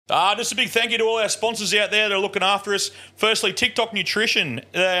Just a big thank you to all our sponsors out there that are looking after us. Firstly, TikTok Nutrition.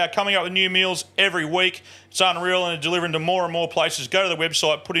 They are coming up with new meals every week. It's unreal, and they're delivering to more and more places. Go to the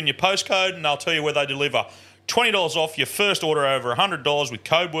website, put in your postcode, and they'll tell you where they deliver. $20 off your first order over $100 with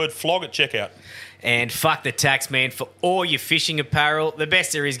code word FLOG at checkout. And fuck the tax, man, for all your fishing apparel. The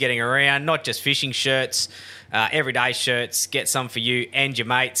best there is getting around, not just fishing shirts, everyday shirts. Get some for you and your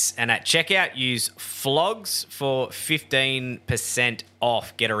mates. And at checkout, use FLOGS for 15%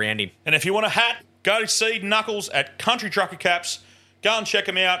 off. Get around him. And if you want a hat, go to see Knuckles at Country Trucker Caps. Go and check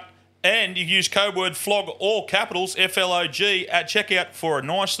them out. And you use code word FLOG, all capitals, FLOG, at checkout for a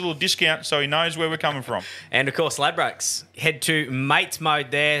nice little discount so he knows where we're coming from. And, of course, Ladbrokes. Head to Mates Mode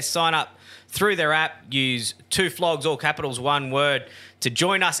there. Sign up through their app. Use 2 FLOGs, all capitals, one word, to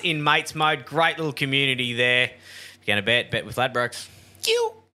join us in Mates Mode. Great little community there. If you're going to bet with Ladbrokes.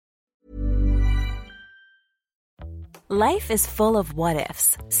 You. Life is full of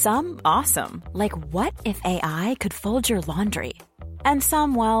what-ifs. Some awesome. Like, what if AI could fold your laundry? And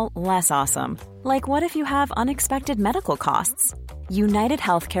some, well, less awesome. Like, what if you have unexpected medical costs? United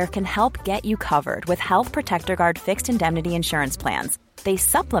Healthcare can help get you covered with Health Protector Guard fixed indemnity insurance plans. They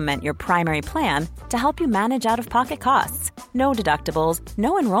supplement your primary plan to help you manage out-of-pocket costs. No deductibles,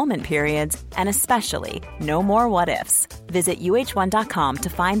 no enrollment periods, and especially no more what-ifs. Visit uh1.com to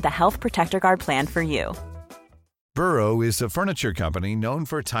find the Health Protector Guard plan for you. Burrow is a furniture company known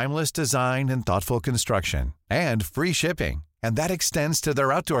for timeless design and thoughtful construction, and free shipping, and that extends to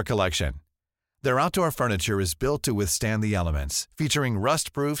their outdoor collection. Their outdoor furniture is built to withstand the elements, featuring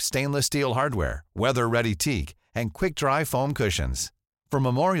rust-proof stainless steel hardware, weather-ready teak, and quick-dry foam cushions. For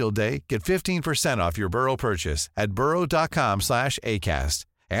Memorial Day, get 15% off your Burrow purchase at burrow.com/ACAST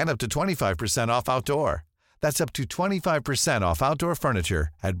and up to 25% off outdoor. That's up to 25% off outdoor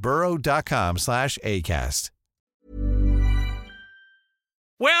furniture at burrow.com/ACAST.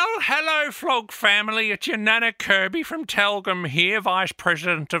 Well, hello, Flog family. It's your Nana Kirby from Telgum here, Vice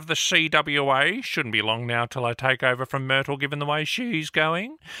President of the CWA. Shouldn't be long now till I take over from Myrtle, given the way she's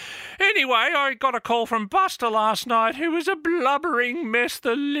going. Anyway, I got a call from Buster last night, who was a blubbering mess,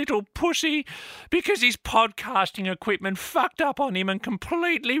 the little pussy, because his podcasting equipment fucked up on him and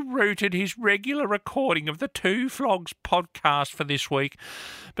completely rooted his regular recording of the Two Flogs podcast for this week.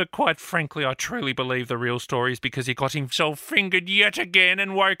 But quite frankly, I truly believe the real story is because he got himself fingered yet again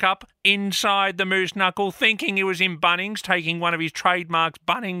and woke up inside the moose knuckle thinking he was in Bunnings, taking one of his trademarks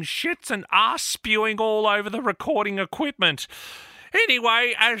Bunnings shits and arse spewing all over the recording equipment.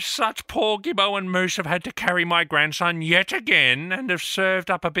 Anyway, as such, poor Gibbo and Moose have had to carry my grandson yet again and have served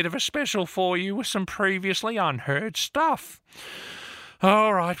up a bit of a special for you with some previously unheard stuff.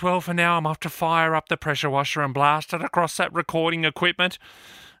 All right, well, for now I'm off to fire up the pressure washer and blast it across that recording equipment.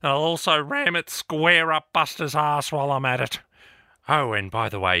 I'll also ram it square up Buster's arse while I'm at it. Oh, and by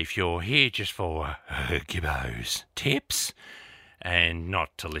the way, if you're here just for Gibbo's tips and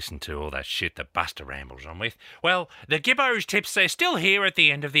not to listen to all that shit that Buster rambles on with, well, the Gibbo's tips, they're still here at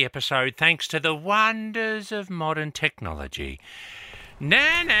the end of the episode thanks to the wonders of modern technology.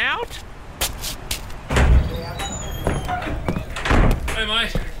 Nan out! Hey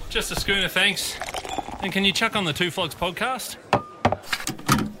mate, just a schooner, thanks. And can you chuck on the Two Flogs podcast?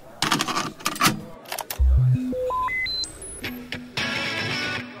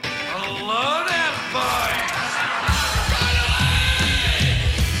 Hello there, boys!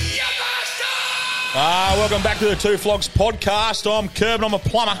 Welcome back to the Two Flogs podcast. I'm Kerb and I'm a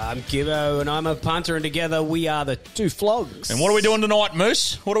plumber. I'm Gibbo and I'm a punter, and together we are the Two Flogs. And what are we doing tonight,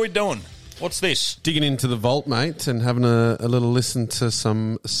 Moose? What are we doing? What's this? Digging into the vault, mate, and having a little listen to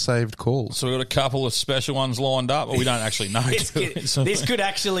some saved calls. So we've got a couple of special ones lined up, but we don't actually know. This could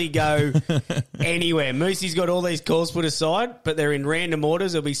actually go anywhere. Moosey's got all these calls put aside, but they're in random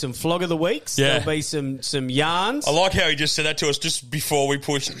orders. There'll be some Flog of the Weeks. Yeah. There'll be some yarns. I like how he just said that to us just before we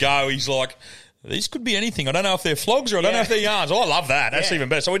pushed go. He's like, these could be anything. I don't know if they're flogs or I don't know if they're yarns. Oh, I love that. That's even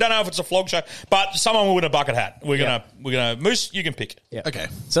better. So we don't know if it's a flog show, but someone will win a bucket hat. We're gonna Moose, you can pick. Yeah. Okay.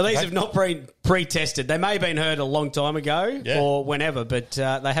 So these have not been pre-tested. They may have been heard a long time ago or whenever, but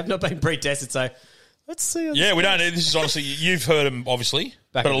they have not been pre-tested. So let's see. Yeah, we don't. This is honestly, you've heard them obviously,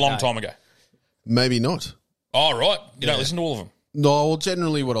 but a long time ago. Maybe not. Oh, right. You don't listen to all of them. No, well,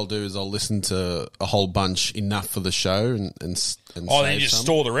 generally what I'll do is I'll listen to a whole bunch, enough for the show, and then save you just some,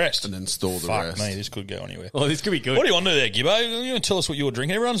 store the rest. and then store the Fuck rest. me, this could go anywhere. Oh, this could be good. What do you want to do there, Gibbo? You want to tell us what you're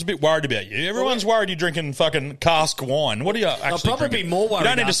drinking? Everyone's a bit worried about you. Everyone's worried you're drinking fucking cask wine. What are you actually They'll probably drinking? be more worried. You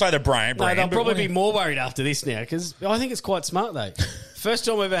don't need to say the brand. No, they'll but probably be more worried after this now, because I think it's quite smart, though. First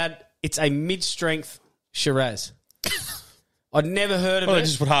time we've had, it's a mid-strength Shiraz. I'd never heard of Well, it. they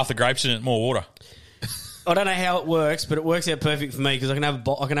just put half the grapes in it, more water. I don't know how it works, but it works out perfect for me because I can have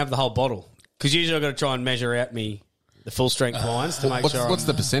the whole bottle. Because usually I've got to try and measure out the full strength wines to make sure. What's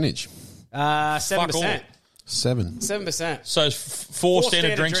the percentage? 7%. 7%. So it's four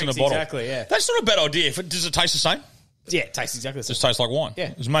standard drinks in a bottle. Exactly, yeah. That's not a bad idea. Does it taste the same? Yeah, it tastes exactly the same. Just tastes like wine.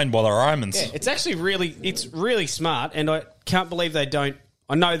 Yeah. It's made by the Romans. Yeah, it's actually really smart, and I can't believe they don't.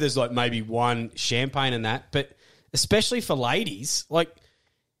 I know there's like maybe one champagne in that, but especially for ladies, like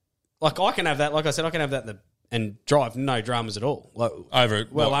I can have that. Like I said, I can have that and drive no dramas at all. Like Over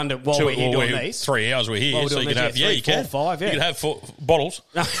while we're here doing these 3 hours we're here, while we're so doing you can these, have yeah, 3, you can 4, 5, yeah. You can have 4 bottles.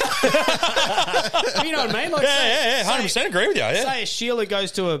 You know what I mean? Like, yeah, 100% agree with you. Yeah. Say a Sheila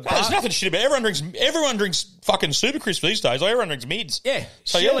goes to a bar. There's nothing shit about it. Everyone drinks fucking Super Crisp these days. Like, everyone drinks mids. Yeah.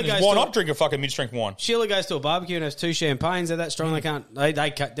 So Sheila yeah, goes why to not drink a fucking mid-strength wine? Sheila goes to a barbecue and has 2 champagnes. They're that strong they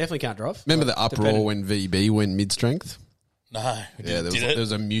definitely can't drive. Remember the uproar when VB went mid-strength? No. Yeah, there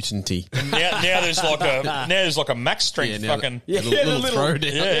was a mutancy. Now there's like a max strength fucking little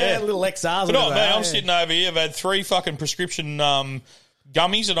throwdown. Yeah, little XRs. But no, man, I'm sitting over here. I've had 3 fucking prescription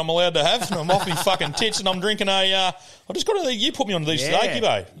gummies that I'm allowed to have. And I'm off my fucking tits, and I'm drinking I just got you put me on these today,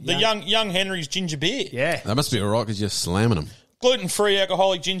 Gibbo. The young Henry's ginger beer. Yeah, that must be all right because you're slamming them. Gluten-free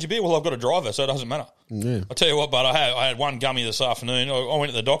alcoholic ginger beer. Well, I've got a driver, so it doesn't matter. Yeah. I'll tell you what, but I had one gummy this afternoon. I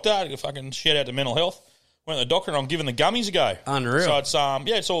went to the doctor. Fucking shout out to mental health. Went to the doctor and I'm giving the gummies a go. Unreal. So it's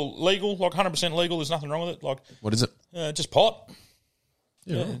it's all legal, like 100% legal. There's nothing wrong with it. Like, what is it? Just pot.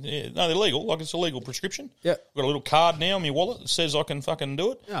 Yeah. No, they're legal. Like, it's a legal prescription. Yeah. I've got a little card now in my wallet that says I can fucking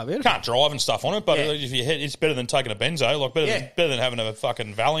do it. Oh, beautiful. Can't drive and stuff on it, but if you it's better than taking a benzo. Like, better than having a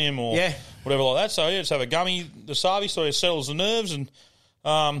fucking Valium or whatever like that. So just have a gummy, the Savi, so it settles the nerves, and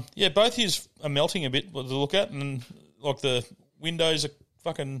both his are melting a bit to look at, and like the windows are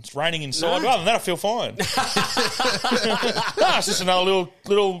fucking, it's raining inside. No. Other than that, I feel fine. No, it's just another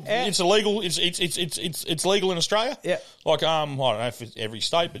little. It's illegal. It's legal in Australia. Yeah. Like I don't know if it's every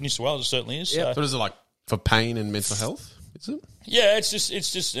state, but New South Wales it certainly is. Yeah. So What is it like for pain and mental health? Is it? yeah, it's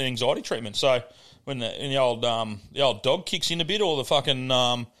just an anxiety treatment. So when the old dog kicks in a bit, or the fucking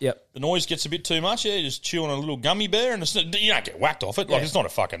the noise gets a bit too much, you just chew on a little gummy bear, and you don't get whacked off it. Like, it's not a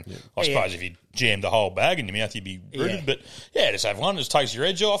fucking. I suppose if you jammed the whole bag in your mouth, you'd be rooted. But just have one. It just takes your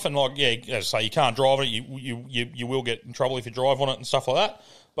edge off, and like as I say, you can't drive it. You will get in trouble if you drive on it and stuff like that.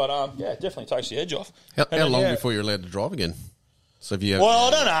 But it definitely takes the edge off. How long before you're allowed to drive again? So if you have,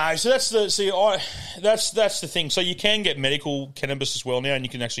 I don't know. So that's the thing. So you can get medical cannabis as well now, and you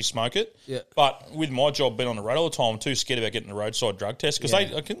can actually smoke it. Yeah. But with my job being on the road all the time, I'm too scared about getting a roadside drug test because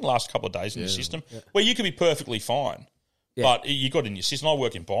they can last a couple of days in your system. Yeah. Where you could be perfectly fine, but you got it in your system. I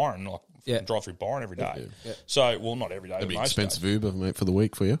work in Byron, drive through Byron every day. Yeah. So, not every day. That'd be most expensive days. Uber, mate, for the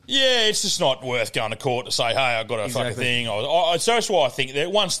week for you. Yeah, it's just not worth going to court to say, hey, I've got a fucking thing. So that's why I think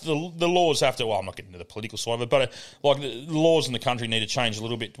that once the laws have to, I'm not getting into the political side of it, but the laws in the country need to change a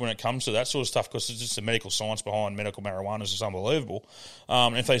little bit when it comes to that sort of stuff, because it's just the medical science behind medical marijuana is just unbelievable.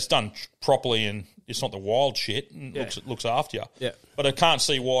 And if it's done properly and it's not the wild shit, it looks after you. Yeah. But I can't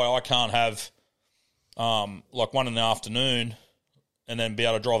see why I can't have one in the afternoon and then be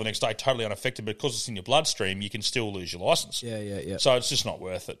able to drive the next day totally unaffected, but because it's in your bloodstream, you can still lose your license. Yeah. So it's just not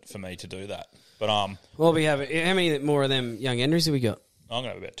worth it for me to do that. But well, we have how many more of them young Henrys have we got? I'm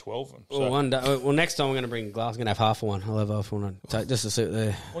going to have about 12 of them. So. Well, one day, next time we're going to bring glass. I'm going to have half of one. I'll have half of one. Just to sit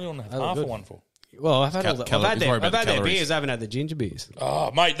there. What do you want to have half of one for? Well, I've had all the, I've had their calories. beers. I haven't had the ginger beers. Oh,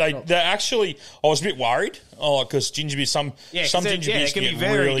 mate, they actually. I was a bit worried. Because ginger beers, some ginger beers can get be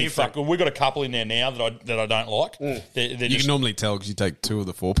very really different. We've got a couple in there now that I don't like. They're You just, can normally tell because you take 2 of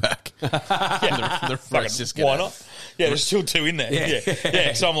the 4-pack. the rest just get why out. not? Yeah, there's still 2 in there.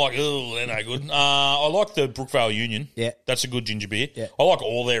 Yeah. So I'm like, oh, they're no good. I like the Brookvale Union. Yeah, that's a good ginger beer. Yeah. I like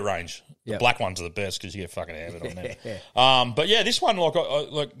all their range. The Yep. black ones are the best because you get fucking hammered on them. But yeah, this one,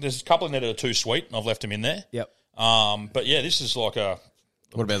 there's a couple in there that are too sweet, and I've left them in there. Yep. But yeah, this is like a.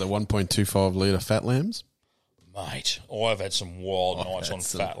 What about the 1.25 litre fat lambs? Mate, I've had some wild nights on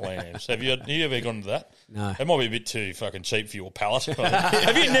fat lambs. Have you ever gone into that? No. It might be a bit too fucking cheap for your palate.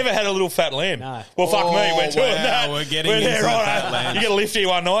 Have you never had a little fat lamb? No. Well, fuck me, we're doing that. We're getting into there, the right. fat lambs. You get a lift here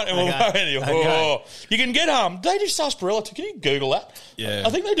one night, and we'll go Okay. in here. You can get they do sarsaparilla too. Can you Google that? Yeah. I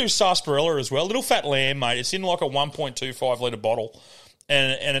think they do sarsaparilla as well. Little fat lamb, mate. It's in like a 1.25 litre bottle.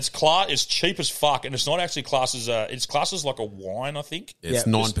 And it's cheap as fuck, and it's not actually classed as it's classed as like a wine, I think. It's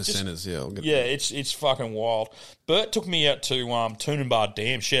 9%ers, It's fucking wild. Bert took me out to Toonenbar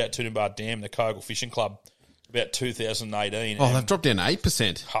Dam. Shout out Toonenbar Dam, the Kogel Fishing Club, about 2018. Oh, they've dropped down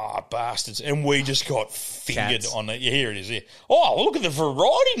 8%. Ah, bastards. And we just got fingered Cats. on it. Yeah, here it is here. Oh, look at the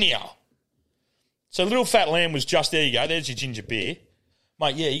variety now. So Little Fat Lamb was just, there you go, there's your ginger beer.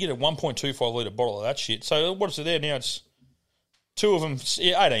 Mate, yeah, you get a 1.25 litre bottle of that shit. So what's it there now? It's two of them,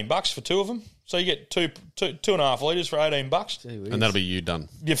 $18 for two of them. So you get two and a half litres for $18. And that'll be you done.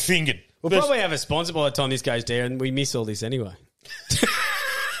 You're fingered. We'll probably have a sponsor by the time this goes down, and we miss all this anyway.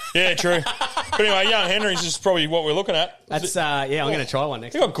 Yeah, true. But anyway, Young Henry's is probably what we're looking at. That's I'm going to try one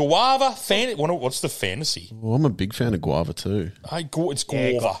next You time. got guava. What's the fantasy? Well, I'm a big fan of guava too. Hey, it's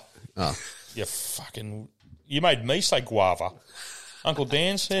guava. Oh. You made me say guava. Uncle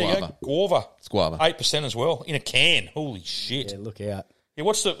Dan's, there you go. Guava. It's guava. 8% as well, in a can. Holy shit. Yeah, look out.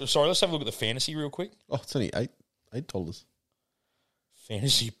 Yeah, sorry, let's have a look at the fantasy real quick. Oh, it's only $8.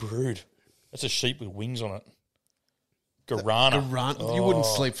 Fantasy brewed. That's a sheep with wings on it. Guarana. You wouldn't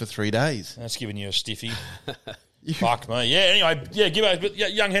sleep for 3 days. That's giving you a stiffy. Fuck me. Yeah, anyway, give us. But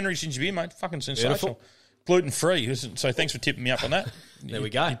Young Henry since you've been, mate. Fucking sensational. Gluten free. So thanks for tipping me up on that. There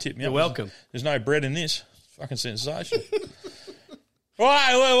we go. You tipped me You're up. welcome. There's no bread in this. Fucking sensation. All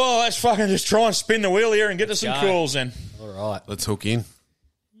right, well, let's fucking just try and spin the wheel here and get to some calls then. All right. Let's hook in.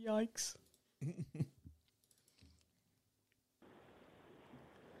 Yikes.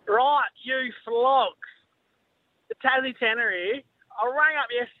 Right, you flogs. The Tassie Tenor here. I rang up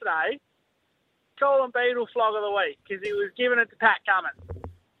yesterday, call him Beetle Flog of the Week, because he was giving it to Pat Cummins.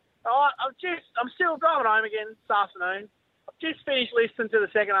 Right, I'm still driving home again this afternoon. I've just finished listening to the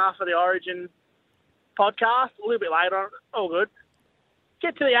second half of the Origin podcast, a little bit later on, all good.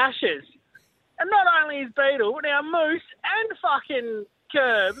 Get to the Ashes. And not only is Beetle, but now Moose and fucking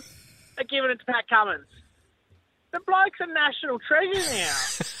Curb are giving it to Pat Cummins. The bloke's a national treasure now.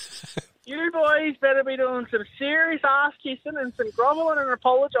 You boys better be doing some serious ass kissing and some grovelling and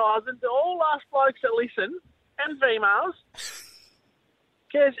apologising to all us blokes that listen, and females,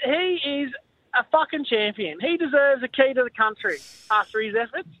 because he is a fucking champion. He deserves a key to the country after his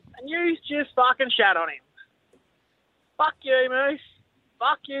efforts, and you just fucking shat on him. Fuck you, Moose.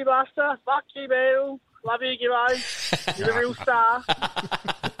 Fuck you, Buster. Fuck you, Beetle. Love you, Gibbo. You're the real star.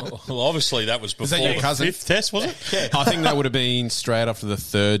 Well, obviously that was before that your the cousin? fifth test, was it? Yeah. I think that would have been straight after the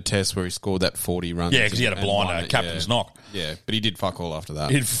third test where he scored that 40 runs. Yeah, because he had a blinder, captain's knock. Yeah, but he did fuck all after that.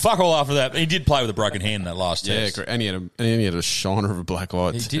 He did fuck all after that. He did play with a broken hand in that last test. Yeah, and he had a shiner of a black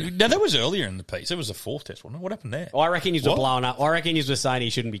eye. Now, that was earlier in the piece. It was the fourth test, wasn't it? What happened there? I reckon you were blowing up. I reckon you were saying he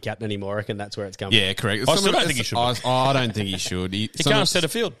shouldn't be captain anymore. I reckon that's where it's coming Yeah, correct. I still don't think he should be. I don't think he should. He can't set a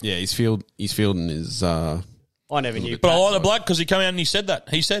field. Yeah, his fielding is... I never knew. But I like the bloke because he came out and he said that.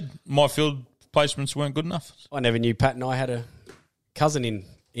 He said, my field placements weren't good enough. I never knew Pat and I had a cousin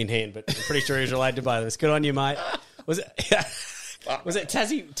in hand, but I'm pretty sure he was related to both of us. Good on you, mate. Was it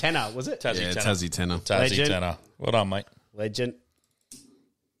Tassie Tenor, was it? Tassie Tenor. Tassie Tenor. Tassie Tenor. Well done, mate. Legend.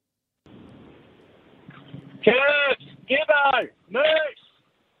 Curves, Gibbo, Moose,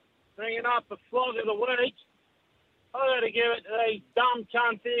 bringing up the flog of the week. I got to give it to these dumb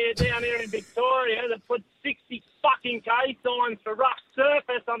cunts here down here in Victoria that put 60 fucking K signs for rough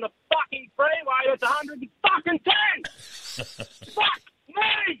surface on the fucking freeway that's 110. Fuck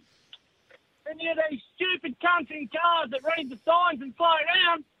me! And you these stupid cunts in cars that read the signs and slow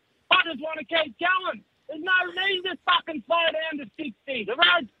down, I just want to keep going. There's no need to fucking slow down to 60. The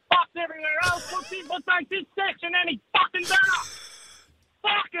road's fucked everywhere else. Let's make this section any fucking better.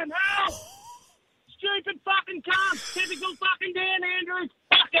 Fucking hell! Stupid fucking cunts. Typical fucking Dan Andrews.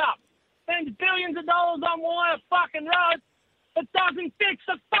 Fuck up. Spends billions of dollars on wire fucking roads, but doesn't fix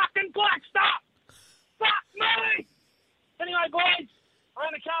the fucking black stuff. Fuck me! Anyway, boys,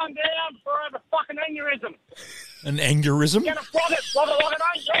 I'm going to calm down before I have a fucking aneurysm. An aneurysm? You're going to flog it like it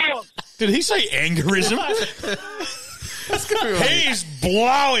ain't yours. Did he say aneurysm? He's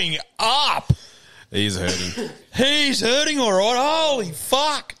blowing up. He's hurting. He's hurting all right. Holy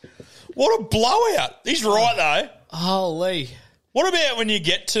fuck. What a blowout. He's right, though. Holy. What about when you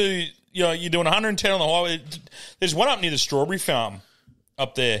get to, you're doing 110 on the highway? There's one up near the strawberry farm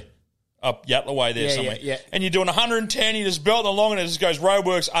up there, up Yatla Way there somewhere. Yeah. And you're doing 110, you just belt along and it just goes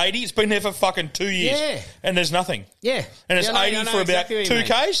roadworks 80. It's been there for fucking 2 years. Yeah. And there's nothing. Yeah. And it's 80 for about exactly 2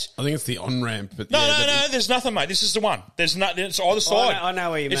 Ks? I think it's the on-ramp. But No, there's nothing, mate. This is the one. It's either side. I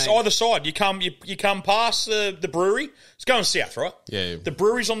know what you mean. It's either side. You come past the brewery. It's going south, right? Yeah. The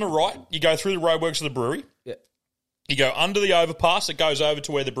brewery's on the right. You go through the roadworks of the brewery. Yeah. You go under the overpass. It goes over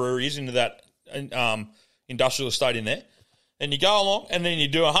to where the brewery is, into that industrial estate in there. And you go along, and then you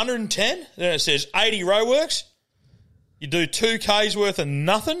do 110. Then it says 80 roadworks. You do 2 Ks worth of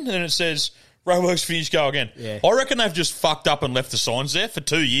nothing, and then it says roadworks finish, go again. Yeah. I reckon they've just fucked up and left the signs there for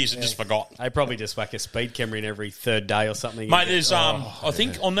 2 years and just forgot. They probably just whack a speed camera in every third day or something. Mate, there's I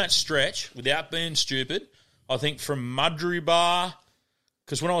think on that stretch, without being stupid, I think from Mudgery Bar,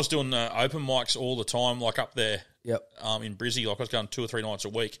 because when I was doing the open mics all the time, like up there Yep. In Brizzy. Like I was going 2 or 3 nights a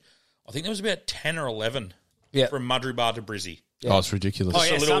week. I think there was about 10 or 11 Yep. from Mudgee Bar to Brizzy. Oh, it's ridiculous. Oh, yeah,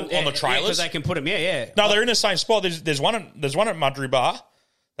 Just a little on the trailers. because they can put them. Yeah. No, they're in the same spot. There's one at Mudgee Bar.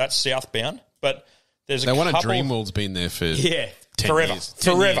 That's southbound. But there's a They couple. one at Dreamworld's been there for 10 Forever. years.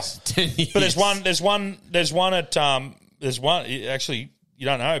 10 Forever. years. 10 years. But there's one at actually you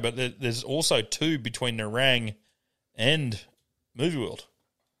don't know, but there's also 2 between Nerang and Movie World.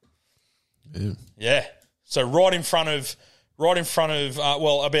 Yeah. So right in front of about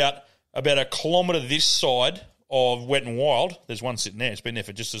a kilometre this side of Wet and Wild, there's one sitting there. It's been there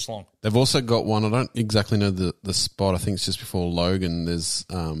for just as long. They've also got one, I don't exactly know the spot, I think it's just before Logan. There's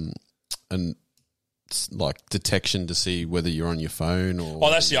like detection to see whether you're on your phone or... Oh,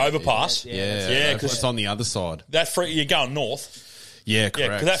 that's the overpass. Yeah, because it's on the other side. You're going north. Yeah, Yeah,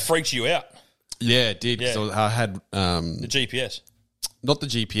 correct. because that freaks you out, Yeah, it did. Yeah. So I had... the GPS. not the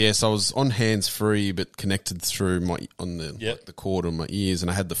GPS. I was on hands free, but connected through the cord on my ears,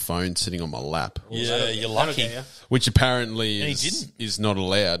 and I had the phone sitting on my lap, Yeah, you're lucky. which apparently And he didn't. is not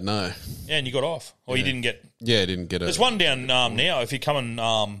allowed. No, Yeah, and you got off. Or you didn't get... I didn't get it. There's one down now. If you're coming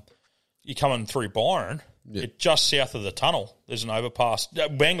through Byron, it's just south of the tunnel. There's an overpass,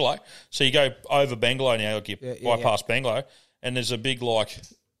 Bangalow. So you go over Bangalow now, like you bypass Bangalow, and there's a big like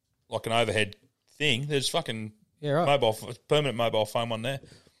an overhead thing. There's fucking permanent mobile phone one there.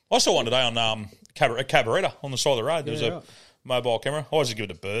 I saw one today on a Cabaretta on the side of the road. There was a mobile camera. I always just give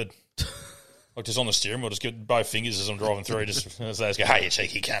it a bird. Like just on the steering wheel, just give it both fingers as I'm driving through. Just as they go, hey, you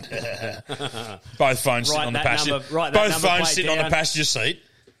cheeky cunt. Both phones sitting on the passenger. Both phones sitting on the passenger seat.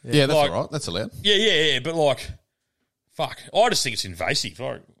 Yeah, that's all right. That's allowed. Yeah. But like, fuck, I just think it's invasive.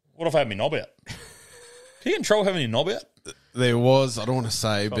 Like, what if I have my knob out? Can you get in trouble having your knob out? There was, I don't want to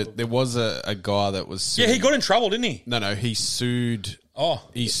say, but there was a guy that was sued. Yeah, he got in trouble, didn't he? No, he sued. Oh,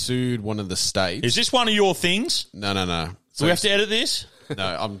 he sued one of the states. Is this one of your things? No. Do So we have to edit this? No,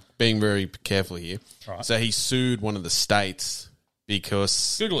 I'm being very careful here. Right. So he sued one of the states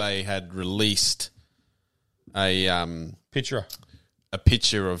because they had released a Picture.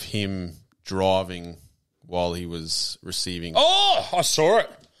 of him driving while he was receiving. Oh, I saw it.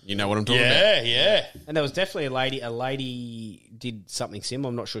 You know what I'm talking about? Yeah. And there was definitely a lady did something similar.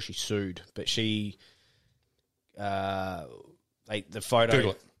 I'm not sure she sued, but she, the photo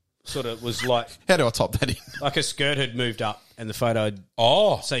Google it. sort of was like, How do I type that in? like her skirt had moved up and the photo.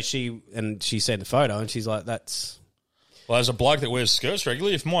 Oh, So she seen the photo and she's like, that's. well, there's a bloke that wears skirts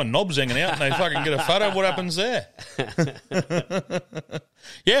regularly. If my knob's hanging out and they fucking get a photo, what happens there?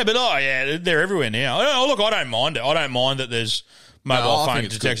 Yeah, but they're everywhere now. Oh, look, I don't mind it. I don't mind that there's mobile I phone think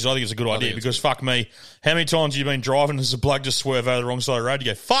it's detectors. good. I think it's a good idea think it's because fuck me, how many times have you been driving and there's a bloke just swerve over the wrong side of the road? You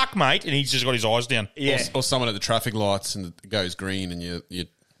go, fuck, mate, and he's just got his eyes down. Yeah. Or someone at the traffic lights and it goes green and you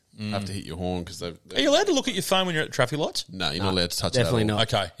have to hit your horn because they've... Are you allowed to look at your phone when you're at the traffic lights? No, you're not allowed to touch Definitely that at all.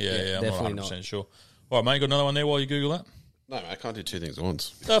 not. Okay, yeah, I'm definitely not 100% not. sure. All right, mate, you got another one there while you Google that? No, mate, I can't do two things at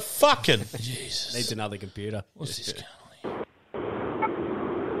once. The fucking... Jesus. Needs another computer. What's this going on?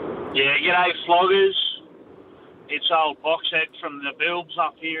 Yeah, g'day floggers. It's old Boxhead from the Bilbs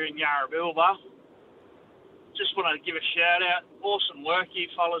up here in Yarrabilba. Just want to give a shout out. Awesome work you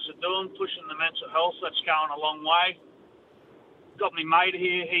fellas are doing, pushing the mental health. That's going a long way. Got me mate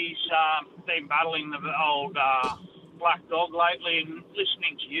here. He's been battling the old black dog lately, and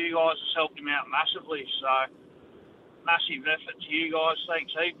listening to you guys has helped him out massively. So, massive effort to you guys.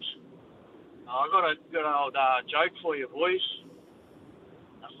 Thanks heaps. I got a good old joke for you, boys.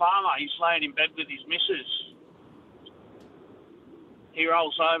 A farmer, he's laying in bed with his missus. He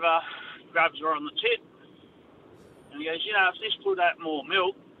rolls over, grabs her on the tit, and he goes, if this put out more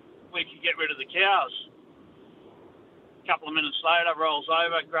milk, we could get rid of the cows. A couple of minutes later, rolls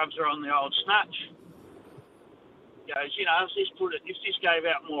over, grabs her on the old snatch. Goes, if this gave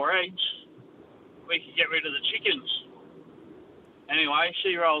out more eggs, we could get rid of the chickens. Anyway,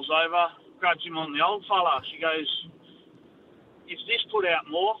 she rolls over, grabs him on the old fella. She goes, if this put out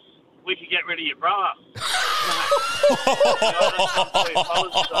more, we could get rid of your brother. So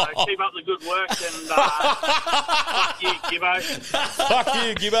keep up the good work and fuck you, Gibbo. Fuck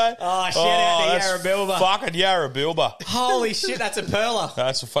you, Gibbo. Oh, shout out to Yarrabilba. Fucking Yarrabilba. Holy shit, that's a perler.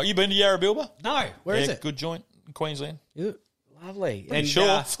 That's a fuck. You been to Yarrabilba? No, where is it? Good joint in Queensland. Yeah, lovely. And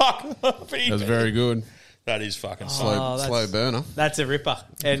sure. Fuck. That's very good. That is fucking Slow burner. That's a ripper.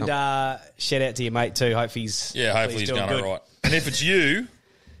 And shout out to your mate too. Hope he's he's doing going good. all right. And if it's you,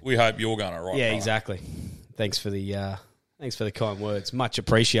 we hope you're going all right. Yeah, brother. exactly. Thanks for the kind words. Much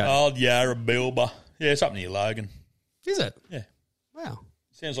appreciated. Old Yarrabilba. Yeah, it's up near Logan. Is it? Yeah. Wow.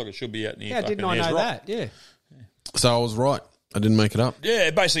 Sounds like it should be out near. Yeah, didn't I know that? Yeah. So I was right. I didn't make it up. Yeah,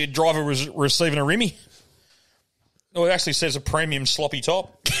 basically a driver was receiving a Rimmy. Well, it actually says a premium sloppy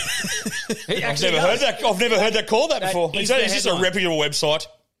top. I've never does. heard that. I've never heard that called that before. is Is the this a headline. reputable website?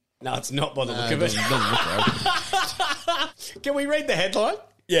 No, it's not by the look It of it. doesn't look right. Can we read the headline?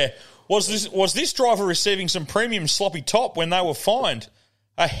 Yeah. Was this driver receiving some premium sloppy top when they were fined?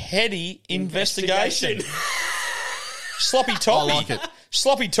 A heady investigation. Sloppy toppy. I like it.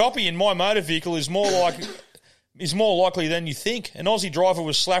 Sloppy toppy in my motor vehicle is more likely than you think. An Aussie driver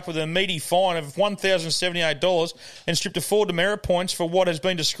was slapped with a meaty fine of $1,078 and stripped of 4 demerit points for what has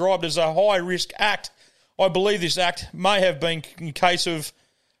been described as a high-risk act. I believe this act may have been in case of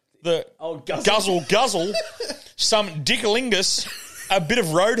the guzzle, some dickolingus, a bit of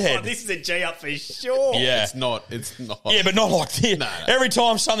roadhead. Oh, this is a G up for sure. Yeah. It's not. Yeah, but not like this. No. Every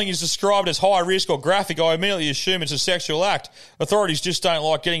time something is described as high risk or graphic, I immediately assume it's a sexual act. Authorities just don't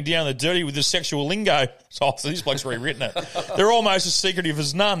like getting down the dirty with the sexual lingo. So this bloke's rewritten it. They're almost as secretive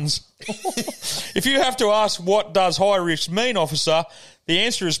as nuns. If you have to ask what does high risk mean, officer, the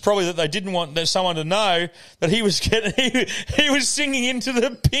answer is probably that they didn't want someone to know that he was singing into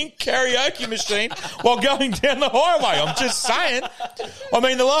the pink karaoke machine while going down the highway. I'm just saying. I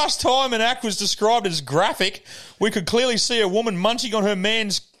mean, the last time an act was described as graphic, we could clearly see a woman munching on her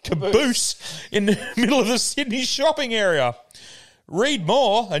man's caboose in the middle of the Sydney shopping area. Read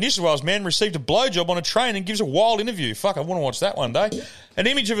more. A New South Wales man received a blowjob on a train and gives a wild interview. Fuck, I want to watch that one day. An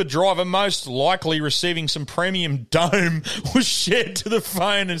image of a driver most likely receiving some premium dome was shared to the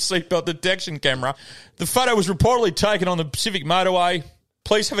phone and seatbelt detection camera. The photo was reportedly taken on the Pacific motorway.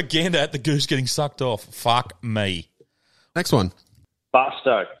 Please have a gander at the goose getting sucked off. Fuck me. Next one.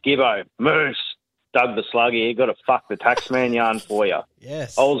 Busto, Gibbo, Moose, Doug the Slug here. Got a fuck the taxman yarn for you.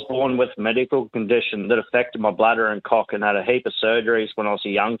 Yes. I was born with a medical condition that affected my bladder and cock and had a heap of surgeries when I was a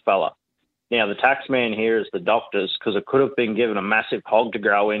young fella. Now, the taxman here is the doctors because I could have been given a massive hog to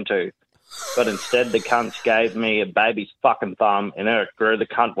grow into. But instead, the cunts gave me a baby's fucking thumb and it grew the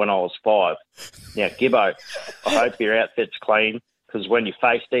cunt when I was 5. Now, Gibbo, I hope your outfit's clean because when you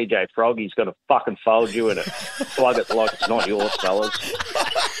face DJ Frog, he's going to fucking fold you in it. Slug it like it's not yours, fellas.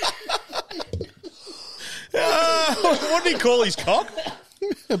 What did he call his cock?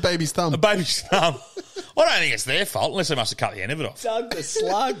 A baby's thumb. A baby's thumb. I don't think it's their fault unless they must have cut the end of it off. Doug the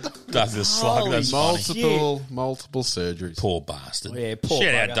Slug. Doug the Slug, that's funny. Multiple surgeries. Poor bastard. Oh, yeah, poor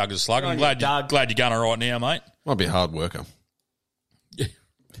Shout bugger. out Doug the Slug. I'm Good on glad, you, Doug. glad you're going all right now, mate. Might be a hard worker.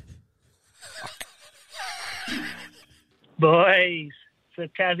 Boys,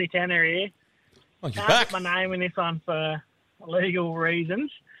 it's Tassie Tanner here. Oh, you're Can't back. put my name in this one for legal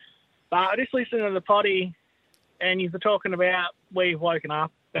reasons. But I just listened to the potty and you're talking about where you've woken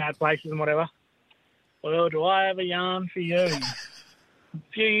up, bad places and whatever. Well, do I have a yarn for you? A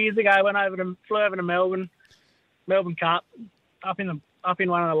few years ago, I flew over to Melbourne Cup, up in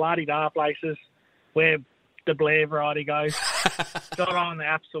one of the la-di-da places where the Blair variety goes. Got on the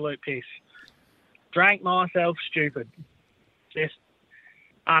absolute piss. Drank myself stupid. Just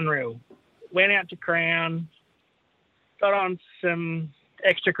unreal. Went out to Crown, got on some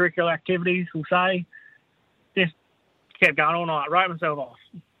extracurricular activities, we'll say. Just kept going all night, wrote myself off.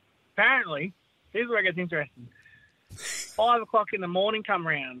 Apparently, here's where it gets interesting. 5 o'clock in the morning come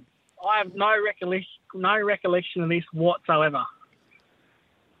round. I have no recollection of this whatsoever.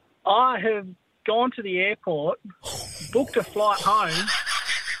 I have gone to the airport, booked a flight home,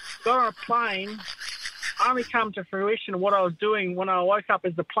 got on a plane, only come to fruition of what I was doing when I woke up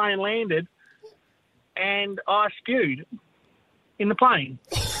as the plane landed, and I spewed in the plane.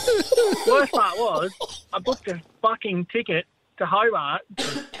 Worst part was, I booked a fucking ticket to Hobart,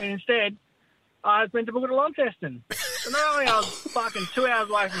 and instead, I was meant to book it to Launceston. So not only I was fucking 2 hours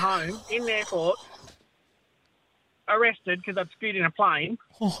away from home, in the airport, arrested because I'd spewed in a plane,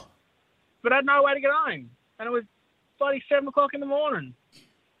 but I had no way to get home. And it was bloody 7 o'clock in the morning.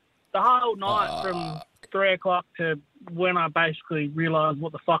 The whole night from 3 o'clock to when I basically realised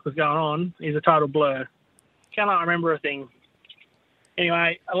what the fuck was going on is a total blur. Cannot remember a thing.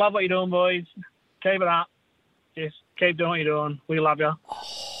 Anyway, I love what you're doing, boys. Keep it up. Just keep doing what you're doing. We love you.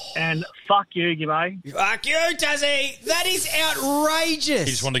 And fuck you, Gibbo. Fuck you, Tassie. That is outrageous.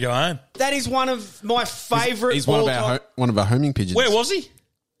 He just wanted to go home. That is one of my favourite. He's one of our homing pigeons. Where was he?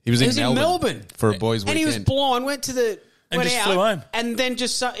 He was He in was in Melbourne, Melbourne. for a boys' And weekend. he was blind, went And just out, flew home. and then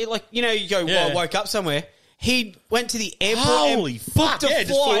just, like, you know, you go, Yeah. well, I woke up somewhere. He went to the airport Holy and fuck, booked a yeah,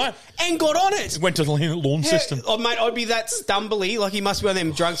 just flew flight home. and got on it. Went to the lawn system. Oh, mate, I'd be that stumbly. Like, he must be one of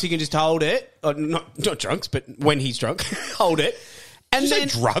them drunks who can just hold it. Or not drunks, but when he's drunk, hold it. And Did you then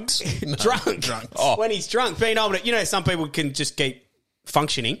say drugs? drunk. Oh. When he's drunk, being able to, you know, some people can just keep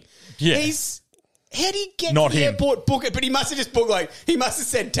functioning. Yeah. He's How do you get Not to the him. airport, book it? But he must have just booked he must have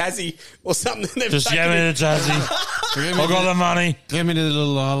said Tassie or something. Just give me the Tassie. I got the money. Give me to the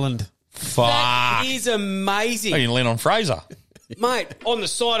little island. Fuck. That is amazing. You can lean on Fraser. Mate, on the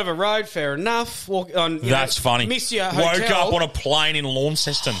side of a road, fair enough. Walk on. That's funny. Miss your Woke hotel. up on a plane in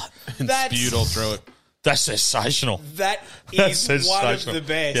Launceston and That's- spewed all through it. That's sensational. That That's is one of sensational. the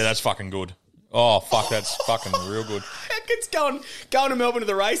best. Yeah, that's fucking good. Oh, fuck, that's fucking real good. It's going to Melbourne to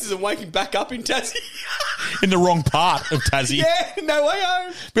the races and waking back up in Tassie. In the wrong part of Tassie. Yeah, no way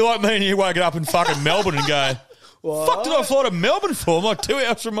home. Be like me and you waking up in fucking Melbourne and go, What? fuck did I fly to Melbourne for? I'm like 2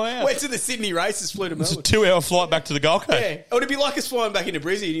 hours from my house. Went to the Sydney races, flew to It's a Melbourne. 2 hour flight back to the Gold Coast. Yeah, it would be like us flying back into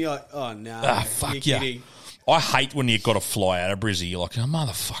Brizzy and you're like, oh no, Ah, fuck you're yeah. kidding. I hate when you've got to fly out of Brizzy. You're like, oh,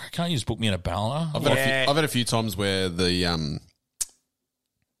 motherfucker, can't you just book me in a Ballina? I've had a few times where the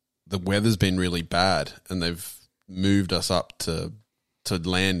weather's been really bad and they've moved us up to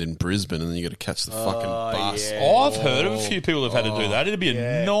land in Brisbane, and then you got to catch the fucking bus. yeah. I've heard of a few people that have had to do that. It'd be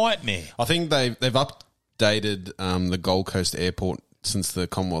a nightmare. I think they've updated the Gold Coast airport since the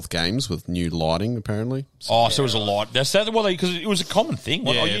Commonwealth Games with new lighting, apparently. So it was a lot. That's that. Well, because it was a common thing.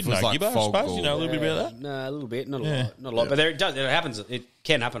 Yeah, Oh, if you it know, was like Gibbo, I fog suppose. or- You know a little bit about that? No, a little bit, not a Yeah. lot, not a lot. But it happens. It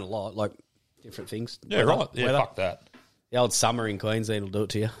can happen a lot, like different things. Yeah, right. Yeah, fuck that. The old summer in Queensland will do it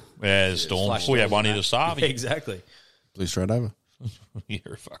to you. Yeah, the storm. flash We had storms one and here that. to start. Yeah, exactly. Blew straight over. You're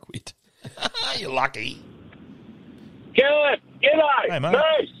a fuckwit. You're lucky. Good. G'day. Hey, mate.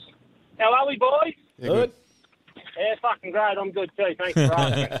 Moose. How are we, boys? Good. Yeah, fucking great. I'm good too. Thanks for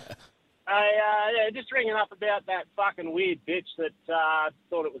asking. Just ringing up about that fucking weird bitch that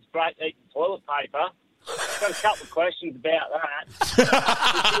thought it was great eating toilet paper. Got a couple of questions about that. Did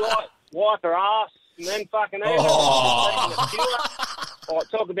she wipe her ass and then fucking eat it? Or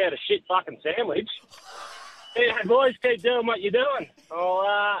talk about a shit fucking sandwich. Yeah, boys, keep doing what you're doing.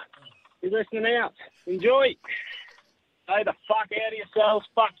 I'll be listening out. Enjoy. Stay the fuck out of yourselves.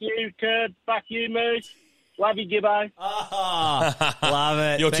 Fuck you, Kurd. Fuck you, Moose. Love you, Gibbo. Oh, love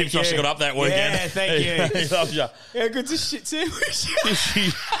it. Your Thank tips must have you. got up that weekend. Yeah, thank you. He loves you. How good's a shit sandwich?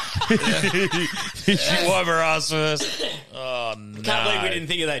 Did she wipe her ass first? Oh, no. Can't believe we didn't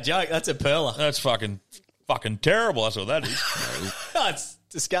think of that joke. That's a perler. That's fucking terrible. That's what that is. Oh, it's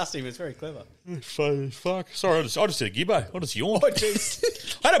disgusting, but it's very clever. Fuck. Sorry, I just did a gibbo. I just yawned. Oh,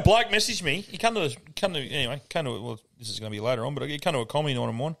 jeez. I had a bloke message me. He come to well, this is going to be later on, but he come to a comment on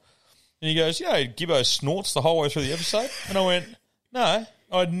him one. And he goes, Gibbo snorts the whole way through the episode. And I went, no,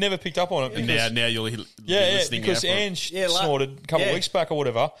 I'd never picked up on it. And Because, now you'll be yeah, listening because out for it. Ange snorted a couple of weeks back or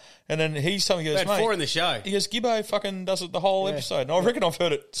whatever. And then he's telling me, he We goes, had mate, 4 in the show. he goes, Gibbo fucking does it the whole episode. And I reckon I've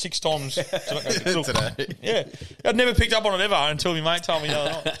heard it 6 times Today. Yeah. I'd never picked up on it ever until my mate told me the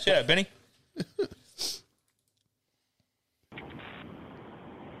other night. Shout out, Benny.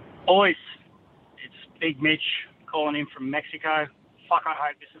 Boys, it's Big Mitch calling in from Mexico. Fuck, I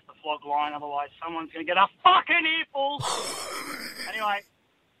hope this is the flog line, otherwise someone's going to get a fucking earful. Anyway,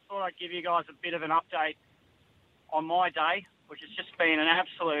 thought I'd give you guys a bit of an update on my day, which has just been an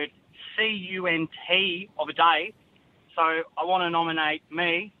absolute CUNT of a day. So I want to nominate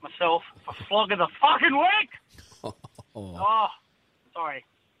myself, for flog of the fucking week. Oh, sorry.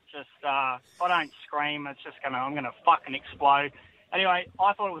 Just, if I don't scream, I'm going to fucking explode. Anyway,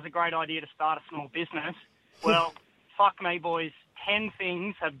 I thought it was a great idea to start a small business. Well, fuck me, boys. 10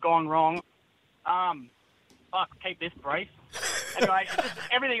 things have gone wrong. Keep this brief. Anyway, it's just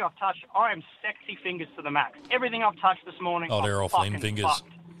everything I've touched, I am sexy fingers to the max. Everything I've touched this morning, Oh, they're I'm all flame fucking fingers. fucked.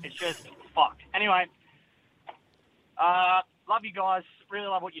 It's just fucked. Anyway, love you guys. Really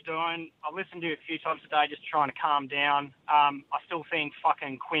love what you're doing. I've listened to you a few times today just trying to calm down. I still think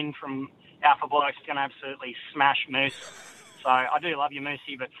fucking Quinn from Alpha Blokes is going to absolutely smash Moose. So I do love you,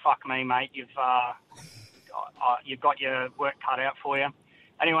 Moosey, but fuck me, mate. You've got your work cut out for you.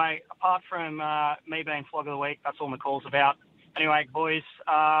 Anyway, apart from me being flog of the week, that's all my call's about. Anyway, boys,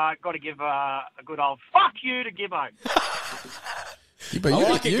 got to give a good old fuck you to Gibbo.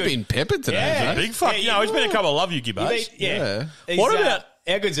 You've been peppered today, Yeah. mate. Big fuck. He's been a couple of love you, Gibbos. Yeah. What about...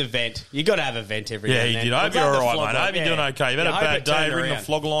 How good's a vent? You got to have a vent every Yeah, now he and then. did. I hope We'll you're go all the right, flog mate. I hope line. you're doing okay. You've had Yeah, I a hope bad it turned day. Ring the around.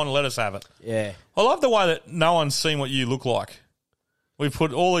 flog line and let us have it. Yeah. I love the way that no one's seen what you look like. We've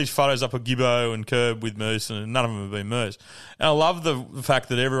put all these photos up of Gibbo and Curb with Moose, and none of them have been Moose. And I love the fact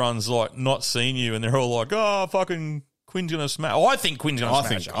that everyone's like not seen you, and they're all like, "Oh, fucking Quinn's gonna smash." I think Quinn's gonna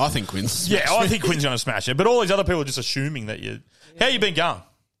smash it. I think Quinn's. Yeah, I think Quinn's gonna smash it. But all these other people are just assuming that you. How you been going?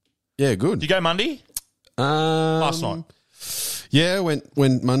 Yeah, good. Did you go Monday? Last night. Yeah, went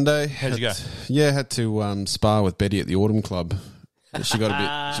Monday. How'd you go? Yeah, had to spar with Betty at the Autumn Club. She got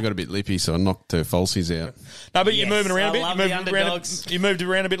a bit lippy, so I knocked her falsies out. No, but you're Yes, moving around a I bit. love You the moved around, underdogs. you moved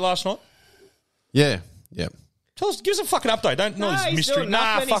around a bit last night. Yeah. Give us a fucking update. Don't know this he's mystery. doing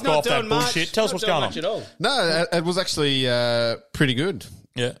nothing. Fuck He's not off that doing much. bullshit. Tell us Not what's doing going much on. at all. No, it was actually pretty good.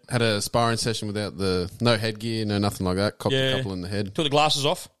 Yeah. Had a sparring session without no headgear, no nothing like that. Copped a couple in the head. Took the glasses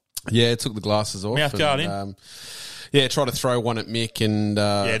off. Yeah, took the glasses off. Mouth guard in. Yeah, tried to throw one at Mick and...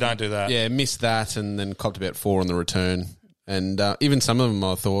 don't do that. Yeah, missed that and then copped about 4 on the return. And even some of them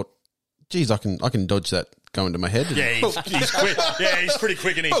I thought, geez, I can dodge that going to my head. Yeah, he's quick. Yeah, he's pretty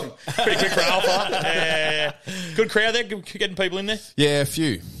quick, and he's pretty quick for alpha. Yeah. Good crowd there, getting people in there. Yeah, a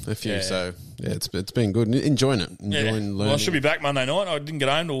few. Yeah. So yeah, it's been good. Enjoying it. Learning. Well, I should be back Monday night. I didn't get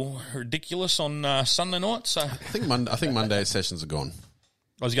home till ridiculous on Sunday night. So I think Monday's sessions are gone.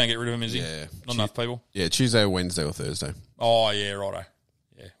 I was going to get rid of him, is he? Yeah, Not enough people. Yeah, Tuesday, Wednesday, or Thursday. Oh yeah, righto.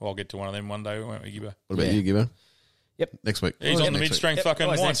 Yeah, well, I'll get to one of them one day, won't we, Gibbo? What about you, Gibbo? Yep. Next week. He's on the mid-strength fucking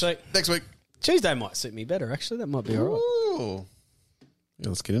Always wines. next week. Tuesday might suit me better, actually. That might be all right. Ooh. Yeah,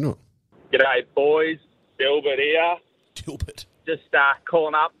 let's get into it. G'day, boys. Dilbert here. Dilbert. Just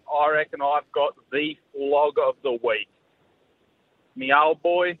calling up. I reckon I've got the flog of the week. Me old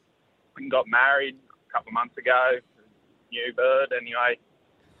boy got married a couple of months ago. New bird, anyway.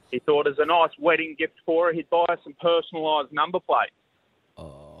 He thought as a nice wedding gift for her, he'd buy her some personalised number plates.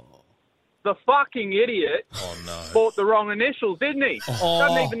 The fucking idiot bought the wrong initials, didn't he?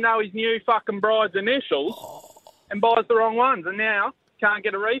 Doesn't even know his new fucking bride's initials and buys the wrong ones, and now can't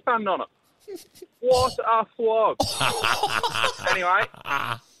get a refund on it. What a flog. Anyway,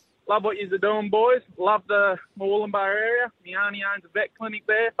 love what you're doing, boys. Love the Moolumbar area. My auntie owns a vet clinic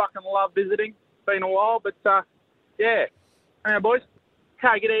there. Fucking love visiting. Been a while, but yeah. All right, boys.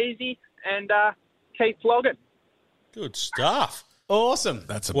 Take it easy and keep flogging. Good stuff. Awesome.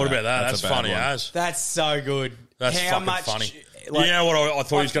 What about that? That's funny as. That's so good. That's How fucking much, funny. like- you know what I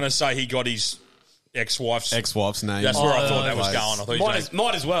thought he was going to say? He got his ex-wife's name. That's where I thought that was going. I thought he was going,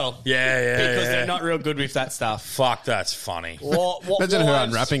 might as well. yeah. Because they're not real good with that stuff. Fuck, that's funny. Imagine her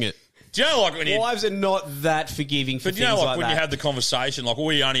unwrapping it. Do you know, like when you... Wives are not that forgiving for But you things know, like when that. you had the conversation, like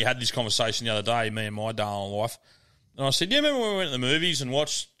we only had this conversation the other day, me and my darling wife, and I said, "Do you remember when we went to the movies and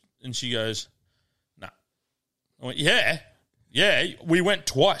watched?" And she goes, "No." I went, "Yeah, we went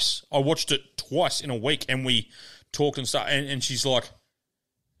twice. I watched it twice in a week, and we talked and stuff." And she's like,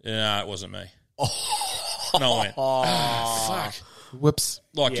 "No, it wasn't me." And I went, fuck. Whoops.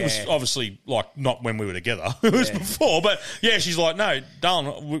 Like, it was obviously, like, not when we were together. It was before. But, yeah, she's like, "No,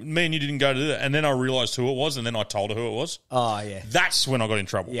 darling, me and you didn't go to do that." And then I realised who it was, and then I told her who it was. Oh, yeah. That's when I got in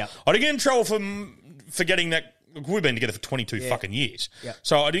trouble. Yeah. I didn't get in trouble for forgetting that. We've been together for 22 fucking years. Yeah.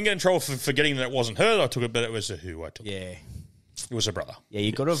 So I didn't get in trouble for forgetting that it wasn't her that I took it, but it was who I took it. Yeah. It was her brother. Yeah,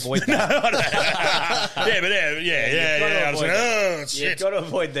 you got to avoid that. Yeah. I was like, oh, shit. You've got to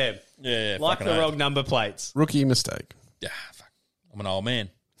avoid them. Yeah, Like fucking the oath. wrong number plates. Rookie mistake. Yeah, fuck. I'm an old man.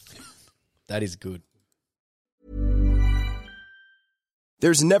 That is good.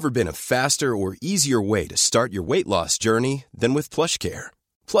 There's never been a faster or easier way to start your weight loss journey than with PlushCare.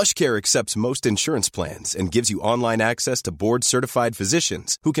 PlushCare accepts most insurance plans and gives you online access to board-certified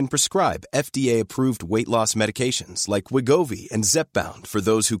physicians who can prescribe FDA-approved weight loss medications like Wegovy and Zepbound for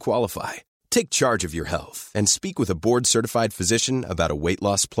those who qualify. Take charge of your health and speak with a board-certified physician about a weight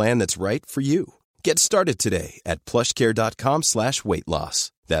loss plan that's right for you. Get started today at plushcare.com/weight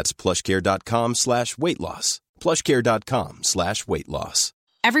loss. That's plushcare.com/weight loss. plushcare.com/weight loss.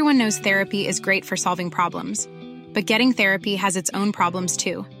 Everyone knows therapy is great for solving problems. But getting therapy has its own problems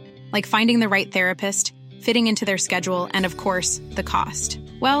too. Like finding the right therapist, fitting into their schedule, and of course, the cost.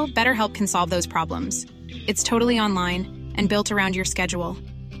 Well, BetterHelp can solve those problems. It's totally online and built around your schedule.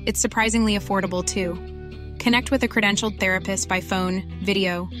 It's surprisingly affordable too. Connect with a credentialed therapist by phone,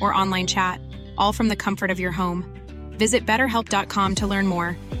 video, or online chat, all from the comfort of your home. Visit BetterHelp.com to learn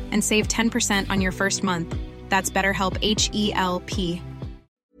more and save 10% on your first month. That's BetterHelp, H-E-L-P.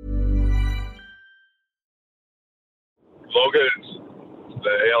 Loggers,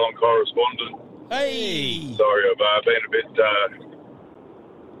 the Alan correspondent. Hey! Sorry, I've been a bit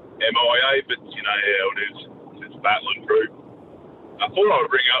MIA, but you know how it is. It's battling through. I thought I'd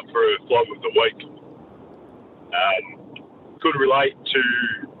bring up for a flog of the week. Could relate to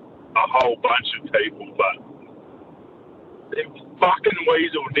a whole bunch of people, but them fucking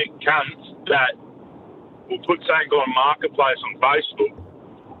weasel dick cunts that will put something on Marketplace on Facebook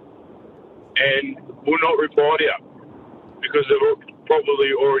and will not reply to you. Because they've probably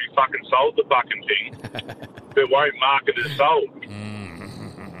already fucking sold the fucking thing, but won't mark it as sold.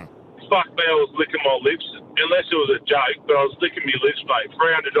 Fuck me, I was licking my lips, unless it was a joke, but I was licking my lips, mate.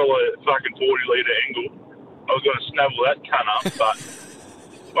 $300 fucking 40-litre Engel. I was going to snavel that cunt up, but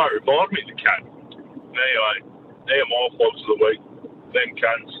won't remind me of the cunt. Anyway, they're my flogs of the week. Them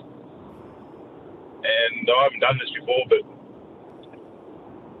cunts. and I haven't done this before, but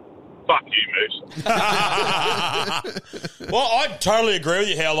fuck you, Moose. Well, I totally agree with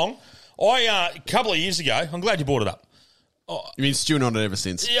you. How long? A couple of years ago, I'm glad you brought it up. You mean stewing on it ever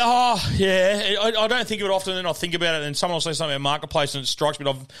since? Yeah, I don't think of it often, and I think about it, and someone will say something about Marketplace, and it strikes me.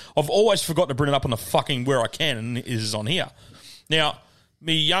 I've always forgotten to bring it up on the fucking where I can, and it is on here. Now,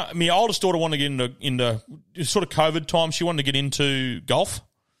 my oldest daughter wanted to get into sort of COVID time. She wanted to get into golf,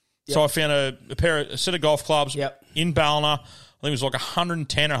 so I found a set of golf clubs in Ballina. I think it was like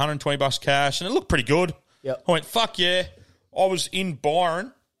 $110 or $120 cash, and it looked pretty good. Yep. I went, fuck yeah. I was in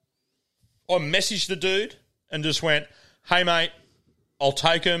Byron. I messaged the dude and just went, hey, mate, I'll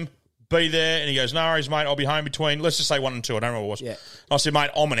take him, be there. And he goes, no worries, mate, I'll be home between, let's just say 1 and 2. I don't remember what it was. Yeah. And I said,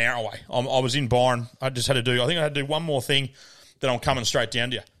 mate, I'm an hour away. I was in Byron. I just had to do, I think I had to do one more thing, then I'm coming straight down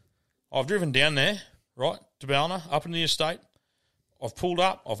to you. I've driven down there, right, to Ballina, up in the estate. I've pulled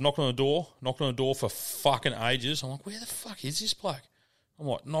up. I've knocked on the door for fucking ages. I'm like, where the fuck is this bloke? I'm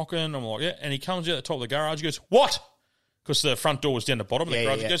like, knocking. I'm like, yeah. And he comes out the top of the garage. He goes, what? Because the front door was down the bottom of the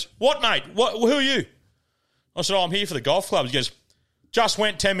garage. He goes, what, mate? Who are you? I said, I'm here for the golf club. He goes, just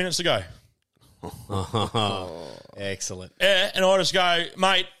went 10 minutes ago. Excellent. Yeah, and I just go,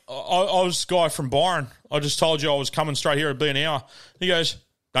 mate, I was a guy from Byron. I just told you I was coming straight here. It'd be an hour. He goes,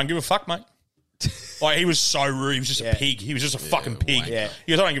 don't give a fuck, mate. Like, he was so rude. He was just a pig. He was just a fucking pig. Yeah.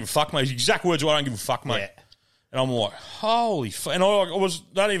 He goes, I don't give a fuck, mate. His exact words were, I don't give a fuck, mate. Yeah. And I'm like, holy fuck. And I was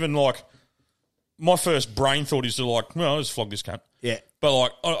not even like, my first brain thought is to like, well, I'll just flog this cunt. Yeah. But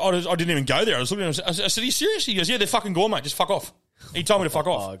like, I didn't even go there. I was looking at him. I said, are you serious? He goes, yeah, they're fucking gone, mate. Just fuck off. He told me to fuck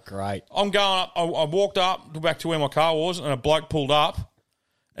off. Oh, great. I'm going up. I walked up back to where my car was, and a bloke pulled up,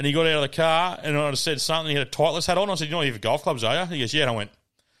 and he got out of the car, and I said something. He had a Titleist hat on. I said, you're not here for golf clubs, are you? He goes, yeah. And I went,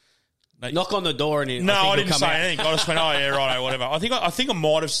 knock on the door, and I didn't say anything. I just went, oh yeah, right, whatever. I think I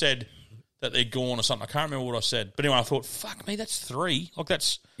might have said that they're gone or something. I can't remember what I said. But anyway, I thought, fuck me, that's 3. Like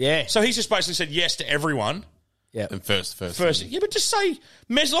that's So he's just basically said yes to everyone. Yeah. And first. Yeah, but just say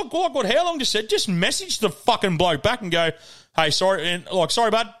message. Like what how long just said? Just message the fucking bloke back and go, hey, sorry,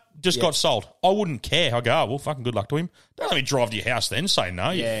 sorry, bud. Just got sold. I wouldn't care. I go, oh, well, fucking good luck to him. Don't let me drive to your house then. Say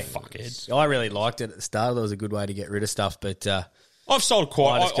no, you fuckhead. I really liked it at the start. That was a good way to get rid of stuff, but I've sold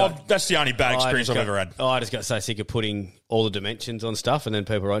quite. That's the only bad experience I've ever had. I just got so sick of putting all the dimensions on stuff, and then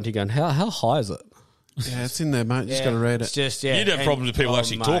people writing to you going, how high is it? Yeah, it's in there, mate. Just got to read it. It's just, You'd have problems with people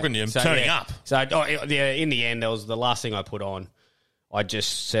actually talking to you and turning up. So, in the end, that was the last thing I put on. I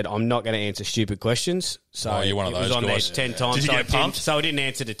just said, I'm not going to answer stupid questions. So you're one of those it was on guys. there 10 times. Did you get pumped? So I didn't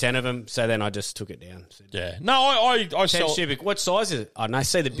answer to 10 of them. So then I just took it down. Yeah. No, I 10 sell... stupid. What size is it? I don't know.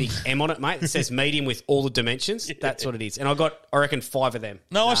 See the big M on it, mate. It says medium with all the dimensions. Yeah. That's what it is. And I got, I reckon, 5 of them.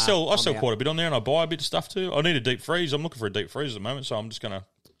 No, I sell quite a bit on there, and I buy a bit of stuff too. I need a deep freeze. I'm looking for a deep freeze at the moment, so I'm just going to...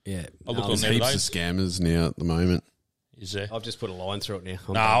 Yeah. I look on there's there heaps today. of scammers now at the moment. Is there? I've just put a line through it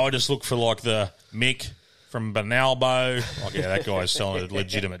now. I just look for like the Mick from Benalbo. Like, yeah, that guy's selling a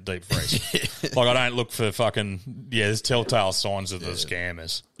legitimate deep freeze. Like, I don't look for fucking there's telltale signs of the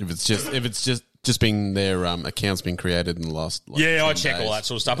scammers. If it's just been their accounts been created in the last I check all that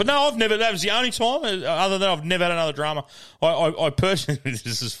sort of stuff. But no, I've never. That was the only time. Other than I've never had another drama. I personally,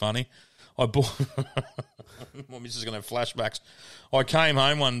 this is funny. I bought. My missus is going to have flashbacks. I came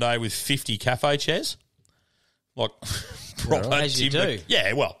home one day with 50 cafe chairs. Like, proper as you do.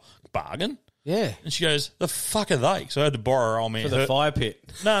 Yeah, well, bargain. Yeah. And she goes, the fuck are they? So I had to borrow her old man. For the fire pit.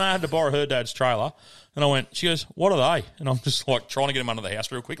 No, I had to borrow her dad's trailer. And I went, she goes, what are they? And I'm just like trying to get them under the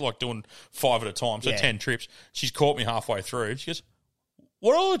house real quick, like doing 5 at a time. So 10 trips. She's caught me halfway through. She goes,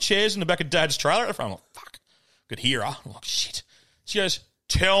 what are all the chairs in the back of dad's trailer at the front? I'm like, fuck. Could hear her. I'm like, shit. She goes,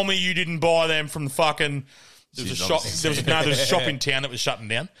 tell me you didn't buy them from the fucking... There was a shop. There was a shop in town that was shutting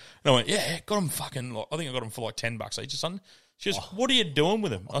down. And I went, yeah, got them fucking. I think I got them for like $10 each or something. She goes, what are you doing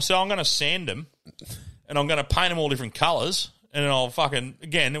with them? I said, I'm going to sand them, and I'm going to paint them all different colours, and then I'll fucking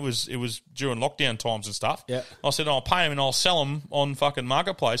again. It was during lockdown times and stuff. Yeah. I said, I'll paint them and I'll sell them on fucking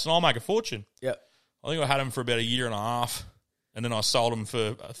Marketplace, and I'll make a fortune. Yeah. I think I had them for about a year and a half. And then I sold them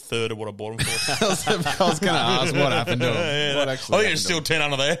for a third of what I bought them for. I was going to ask what happened to them. What I think it's still 10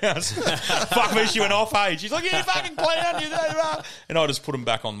 under their house. Fuck me, she went off, hey. She's like, you fucking clown. And I just put them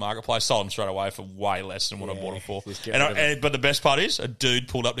back on Marketplace, sold them straight away for way less than what I bought them for. But the best part is, a dude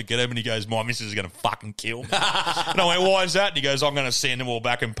pulled up to get them and he goes, my missus is going to fucking kill me. And I went, why is that? And he goes, I'm going to send them all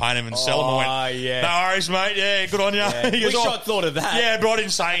back and paint them and sell them. I went, no worries, mate. Yeah, good on you. Yeah. He goes, Wish I'd thought of that. Yeah, but I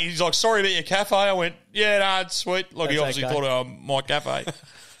didn't say anything. He's like, sorry about your cafe. I went, yeah, no, it's sweet. Like, he obviously thought of my cafe.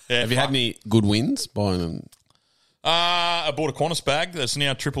 Yeah, have you had any good wins buying them? I bought a Qantas bag that's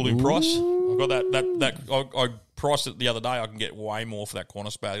now tripled in price. I've got that I priced it the other day. I can get way more for that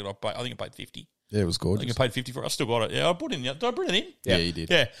Qantas bag. I think I paid $50. Yeah, it was I think gorgeous. I paid 50 for it. I still got it. Yeah, I bought it in. Did I bring it in? Yeah, you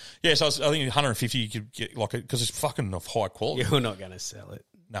did. Yeah. So I think 150 you could get like it because it's fucking of high quality. You're not going to sell it.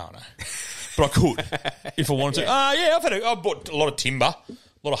 No. But I could if I wanted to. Yeah, I bought a lot of timber, a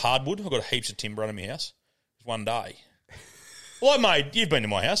lot of hardwood. I've got heaps of timber under my house. It was one day. Well, you've been to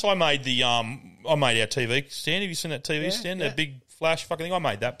my house. I made our TV stand. Have you seen that TV stand? That big flash fucking thing. I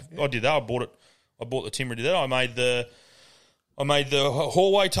made that. I did that. I bought the timber to do that. I made the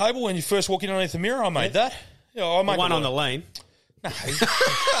hallway table when you first walk in underneath the mirror. I made that. Yeah, I made the one on the lane. No.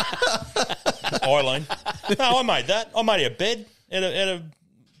 Eileen. No, I made that. I made a bed out of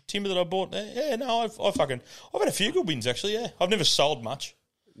timber that I bought there. Yeah, no, I've had a few good wins actually, yeah. I've never sold much.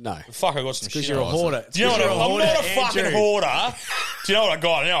 No. Fuck, I got some shit. Because you're a hoarder. Do you know what I'm not a fucking hoarder. Do you know what I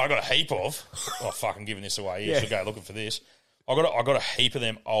got? I got a heap of. I'm fucking giving this away. You should go looking for this. I got a heap of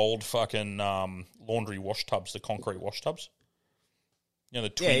them old fucking laundry wash tubs, the concrete wash tubs. You know, the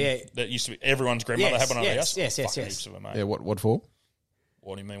twin that used to be everyone's grandmother had one on the house. Yes. Heaps of them, mate. Yeah, what for?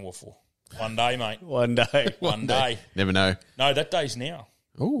 What do you mean what for? One day, mate. One day. One day. Never know. No, that day's now.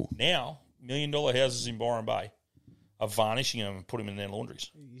 Ooh. Now, $1 million houses in Byron Bay are varnishing them and put them in their laundries.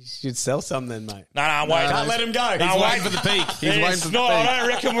 You should sell some then, mate. No, wait. Can't let him go. He's waiting for the peak. He's waiting for the peak. I don't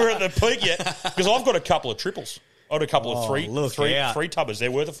reckon we're at the peak yet because I've got a couple of triples. I've got a couple of three tubbers.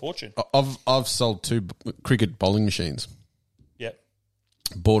 They're worth a fortune. I've sold 2 cricket bowling machines. Yep.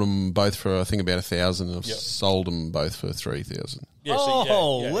 Bought them both for I think about 1,000. I've sold them both for 3,000. Yeah,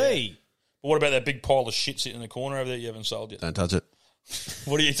 holy! Yeah. But what about that big pile of shit sitting in the corner over there you haven't sold yet? Don't touch it.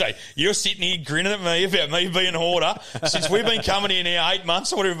 What do you say? You're sitting here grinning at me about me being a hoarder. Since we've been coming here now 8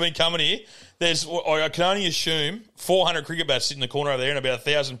 months or whatever we've been coming here, I can only assume 400 cricket bats sitting in the corner over there and about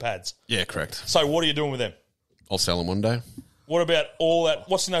 1,000 pads. Yeah, correct. So what are you doing with them? I'll sell them one day. What about all that?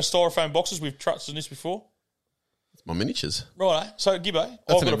 What's in those styrofoam boxes? We've touched on this before. It's my miniatures. Right. So, Gibbo,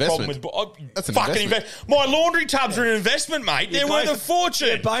 That's I've an got a problem investment. with That's an fucking investment. My laundry tubs are an investment, mate. They're worth a fortune.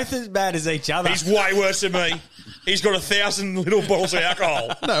 They're both as bad as each other. He's way worse than me. He's got 1,000 little bottles of alcohol.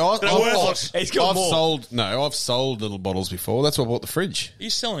 No, I've sold little bottles before. That's why I bought the fridge.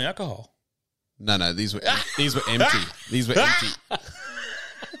 He's selling alcohol. No, these were empty. These were empty.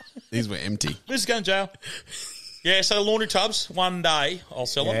 These were empty. This is going to jail. Yeah, so laundry tubs, one day I'll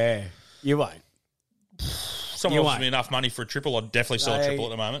sell them. Yeah, you won't. Someone offers me enough money for a triple, I'd definitely sell a triple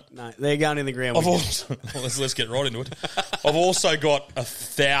at the moment. No, they're going in the ground. Let's get right into it. I've also got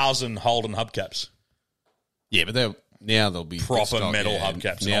 1,000 Holden hubcaps. Yeah, but they'll be proper metal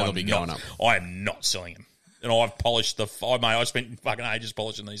hubcaps. Now they'll be going up. I am not selling them. And I've polished I spent fucking ages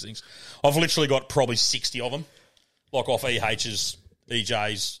polishing these things. I've literally got probably 60 of them, like off EH's,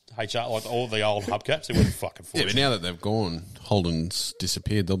 EJ's, HR, like all the old hubcaps. They're worth fucking fortune. Yeah, but now that they've gone, Holden's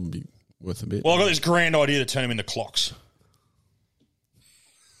disappeared. They'll be worth a bit. Well, I've got this grand idea to turn them into clocks.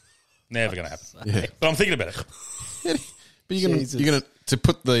 Never going to happen. Yeah. But I'm thinking about it. But you're gonna to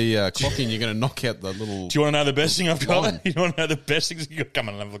put the clock in. You're gonna knock out the little. Do you want to know the best thing I've got? Line. You want to know the best things? You got come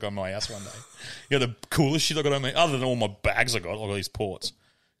and have a look on my house one day. You know the coolest shit I got on me, other than all my bags I got, like all these ports.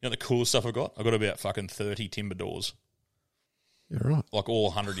 You know the coolest stuff I got? I got about fucking 30 timber doors. Yeah, right. Like all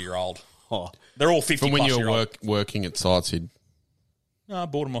 100-year-old. Oh, they're all 50 From when plus you year were old. working at sites, you'd. No, I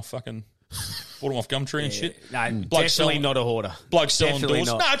bought them off Gumtree and shit. No, definitely not a hoarder. Bloke selling Definitely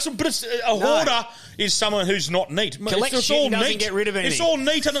doors. not. No, but a hoarder is someone who's not neat. Collect It's shit all and doesn't neat. get rid of anything. It's all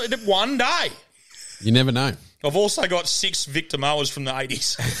neat one day. You never know. I've also got 6 Victor mowers from the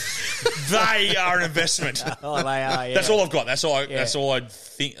 80s. They are an investment. Oh, they are, yeah. That's all I've got. That's all I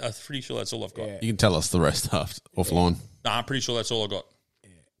think. I'm pretty sure that's all I've got. Yeah. You can tell us the rest offline. No, I'm pretty sure that's all I got.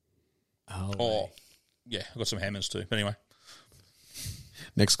 Oh, yeah, I've got some hammers too. But anyway.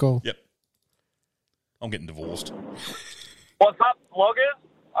 Next call. Yep. I'm getting divorced. What's up, vloggers?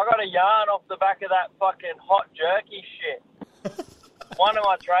 I got a yarn off the back of that fucking hot jerky shit. One of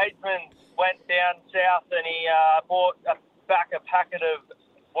my tradesmen went down south and he bought a packet of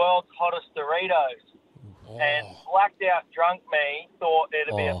world's hottest Doritos. And blacked out drunk me thought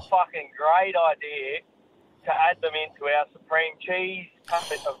it'd be a fucking great idea to add them into our supreme cheese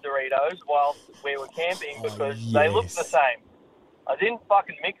packet of Doritos whilst we were camping because they look the same. I didn't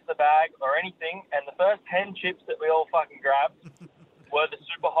fucking mix the bag or anything, and the first 10 chips that we all fucking grabbed were the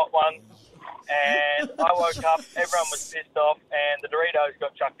super hot ones, and I woke up, everyone was pissed off, and the Doritos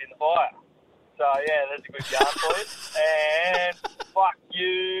got chucked in the fire. So, yeah, there's a good yarn for you. And fuck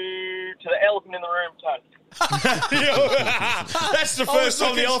you to the elephant in the room, Tony. That's the first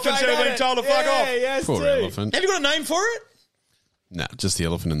time the elephant's ever been told to fuck off. Yes, Poor elephant. Have you got a name for it? No, just the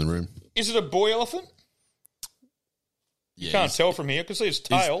elephant in the room. Is it a boy elephant? Yeah, You can't tell from here. I can see his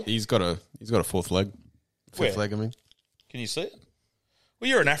tail. He's got a fourth leg. Where? Fifth leg, I mean. Can you see it? Well,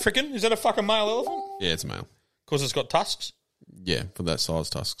 you're an African. Is that a fucking male elephant? Yeah, it's a male. Because it's got tusks? Yeah, for that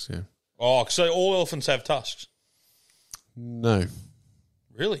size tusks, yeah. Oh, so all elephants have tusks? No.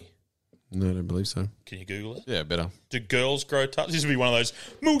 Really? No, I don't believe so. Can you Google it? Yeah, better. Do girls grow tusks? This would be one of those,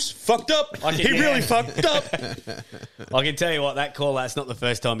 Moose fucked up. He really fucked up. I can tell you what, that's not the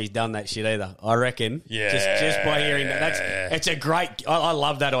first time he's done that shit either. I reckon. Yeah. Just by hearing that, it's a great. I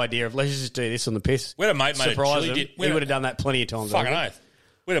love that idea of let's just do this on the piss. We had a mate made a Surprise chili him. dip. He would have done that plenty of times. Fucking oath.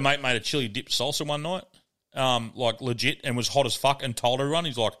 We had a mate made a chili dip salsa one night, like legit, and was hot as fuck, and told everyone,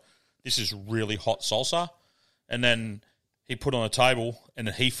 he's like, this is really hot salsa. And then he put it on a table, and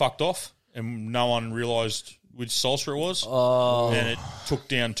then he fucked off, and no one realised which salsa it was. Oh. And it took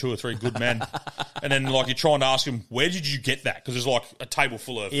down 2 or 3 good men. And then, like, you're trying to ask him, where did you get that? Because there's, like, a table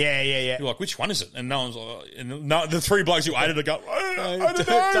full of... Yeah. You're like, which one is it? And no one's like... And no, the 3 blokes who ate it go, I don't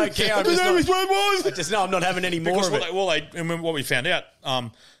know. Don't care. I don't know which one it was. I just know I'm not having any more of it. And what we found out,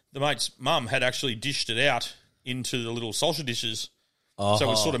 the mate's mum had actually dished it out into the little salsa dishes. So it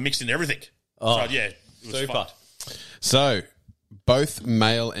was sort of mixed in everything. So, yeah, it was super. fucked. So, both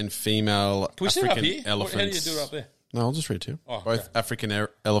male and female Can we see it up African here? elephants... How do you do it up there? No, I'll just read it to you. Oh, both okay. African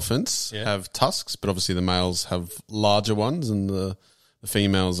elephants have tusks, but obviously the males have larger ones and the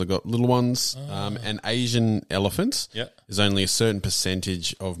females have got little ones. And Asian elephants, there's only a certain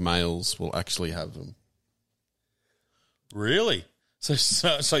percentage of males will actually have them. Really?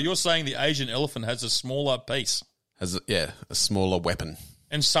 So you're saying the Asian elephant has a smaller piece? Has a smaller weapon.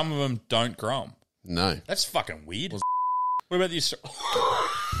 And some of them don't grow them? No. That's fucking weird. What about this?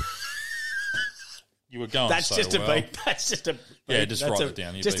 You were going That's so just well. a beep. That's just a beep. Yeah, just write it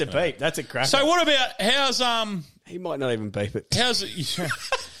down. You Just a beep it. beep. That's a cracker. So what about how's He might not even beep it. how's it?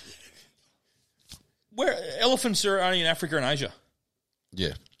 Where elephants are only in Africa and Asia?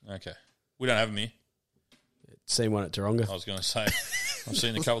 Yeah. Okay, we don't have them here. Seen one at Taronga. I was going to say I've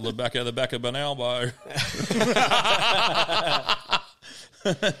seen a couple of the back of an elbow.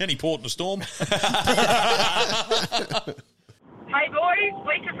 Any port in a storm. Hey boys,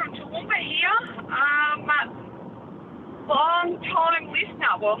 Lisa from Toowoomba here. Long time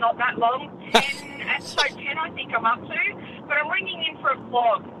listener. Well, not that long. Episode 10 I think I'm up to. But I'm ringing in for a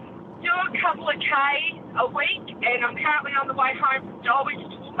vlog. Do a couple of K a week, and I'm currently on the way home from Dulwich to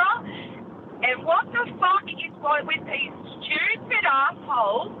Toowoomba. And what the fuck is with these stupid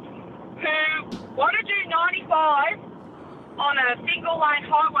assholes who want to do 95 on a single lane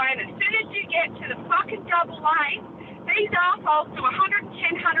highway, and as soon as you get to the fucking double lane, these assholes do 110,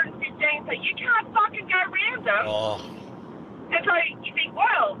 115, so you can't fucking go round them. And so you think,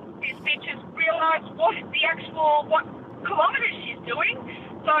 well, this bitch has realised what kilometres she's doing.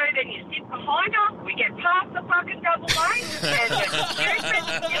 So then you sit behind her, we get past the fucking double lane, and the stupid,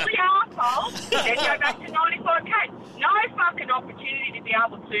 silly assholes then go back to 95k. No fucking opportunity to be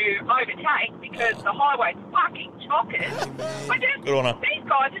able to overtake because the highway's fucking chockers. Good on her. These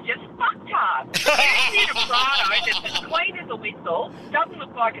guys are just fucktards. You need a Prado that's as clean as a whistle, doesn't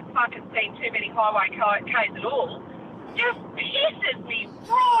look like it's fucking seen too many highway Ks at all. Just pisses me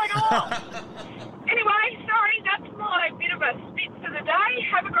right off. Anyway, sorry, that's my bit of a spit for the day.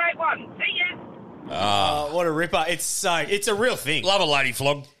 Have a great one. See you. What a ripper. It's a real thing. Love a lady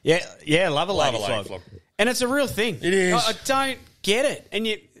flog. Yeah, love a lady flog. And it's a real thing. It is. I don't get it. And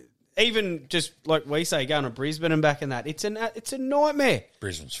you, even just like we say, going to Brisbane and back in that, it's a nightmare.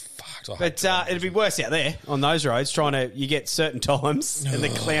 Brisbane's fucked. But it'd be worse out there on those roads. You get certain times and the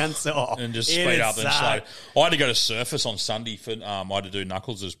clowns and just speed up and slow. I had to go to Surface on Sunday for I had to do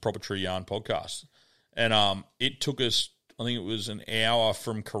Knuckles' Proprietary Yarn podcast, and it took us. I think it was an hour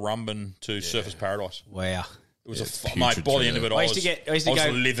from Currumbin to Surface Paradise. Wow. It was mate. By the end of it, I was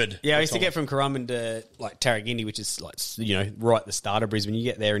livid. Yeah, I used to get from Currumbin to like Tarragindi, which is like right at the start of Brisbane. You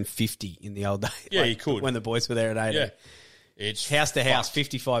get there in 50 in the old day. Yeah, you could when the boys were there at 8. Yeah, it's house to house,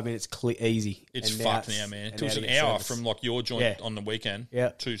 55 minutes, easy. It's fucked now, man. It took us an hour from like your joint on the weekend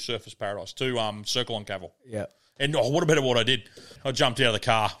to Surface Paradise to Circle on Cavill. Yeah. And what about what I did? I jumped out of the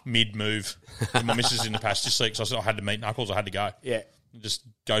car mid-move with my missus in the passenger seat because I had to meet Knuckles. I had to go. Yeah. Just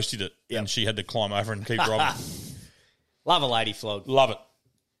ghosted it, and she had to climb over and keep driving. Love a lady flog. Love it.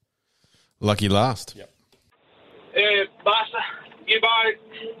 Lucky last. Yep. Yeah, Buster, Gibbo,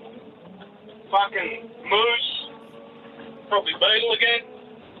 fucking Moose, probably Beetle again.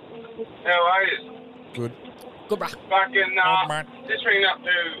 How are you? Good. Good, bro. Fucking, just ringing up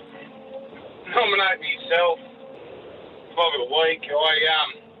to nominate myself for the week.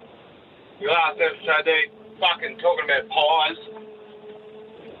 Your last episode there, fucking talking about pies.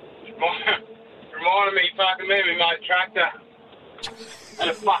 Reminded me, fucking me and my mate Tractor Had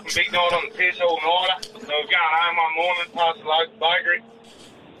a fucking big night on the piss all-nighter. So I was going home one morning past the local bakery.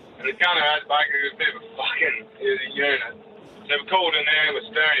 And the gunner at the bakery was a bit of a unit. So we called in there and we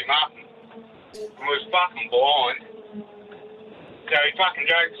stirred him up. And we was fucking blind. So he fucking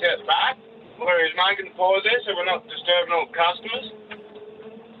dragged us out the back where he was making the pies there, so we're not disturbing all the customers.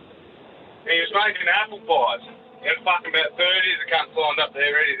 And he was making apple pies. He had fucking about 30 of the cunts lined up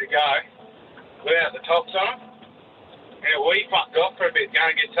there ready to go without the tops on them. And we fucked off for a bit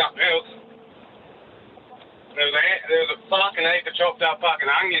going to get something else. There was a fucking heap of chopped up fucking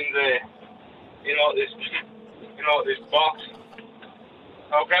onions there in this box.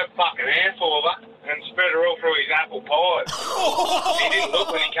 I'll grab a fucking handful of it and spread it all through his apple pies. He didn't look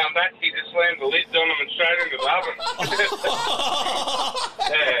when he come back. He just slammed the lids on them and straight into the oven.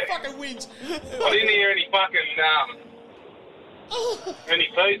 Yeah. Fucking wins. I didn't hear any fucking any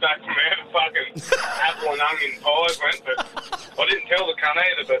feedback from how the fucking apple and onion pies went, but I didn't tell the cunt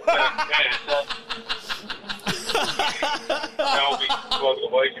either. But that'll be like a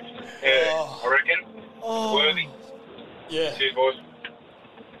week. I reckon. Worthy. Yeah. Cheers, boys.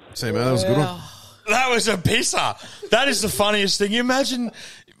 See, man, that was a good one. That was a pisser. That is the funniest thing. You imagine,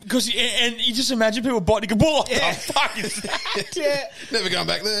 and you just imagine people biting. You go, what the fuck is that? Yeah. Never going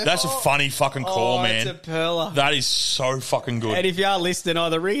back there. That's a funny fucking call, man. It's a pearler. That is so fucking good. And if you are listening,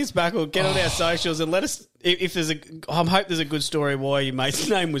 either ring us back or get on our socials and let us. If there's I hope there's a good story why your mate's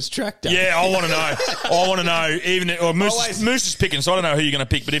name was Tractor. Yeah, I want to know. I want to know. Moose is picking, so I don't know who you're going to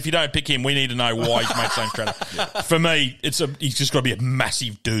pick. But if you don't pick him, we need to know why his mate's name's Tractor. For me, he's just got to be a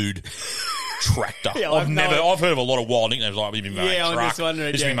massive dude. Tractor. Yeah, I've heard of a lot of wild nicknames like this. Yeah, I'm just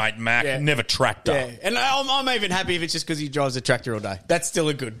wondering. This is my mate Mac. Yeah. Never Tractor. Yeah, and I'm even happy if it's just because he drives a tractor all day. That's still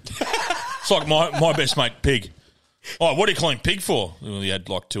a good. It's like my best mate Pig. Oh, what are you calling Pig for? Well, he had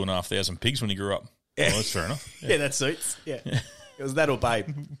like 2,500 pigs when he grew up. Yeah. Oh, that's fair enough. Yeah, that suits. Yeah. It was that or Babe.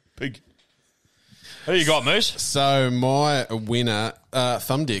 Pig. Who you got, Moose? So my winner,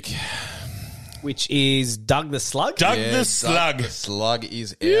 Thumb Dick. Which is Doug the Slug? Doug the Slug. Doug the Slug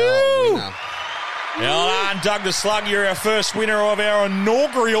is our winner. Well done, Doug the Slug. You're our first winner of our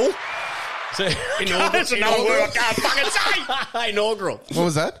inaugural. That's another word I can't fucking say. Inaugural. What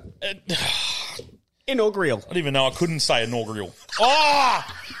was that? Inaugural. I didn't even know I couldn't say inaugural. Oh!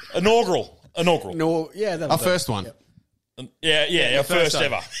 Inaugural. No, yeah. That was our first one. Yeah, our first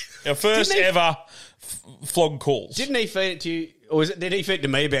ever. Our first ever flog calls. Didn't he feed it to you, or did he feed it to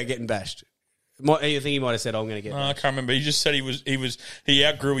me about getting bashed? I think he might have said, I'm going to get bashed. I can't remember. He just said he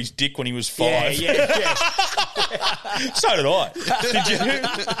outgrew his dick when he was 5. Yeah. So did I. Did you?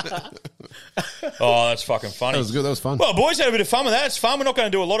 Oh, that's fucking funny. That was good. That was fun. Well, boys, had a bit of fun with that. It's fun. We're not going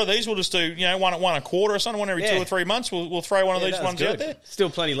to do a lot of these. We'll just do, one a quarter or something. One every 2 or 3 months. We'll throw one of these ones out there. Still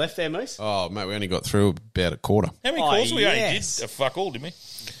plenty left there, Moose. Oh, mate, we only got through about a quarter. How many calls? We only did a fuck all, didn't we?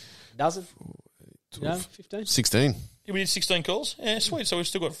 Dozen? 15? 16. Yeah, we did 16 calls. Yeah, sweet. So we've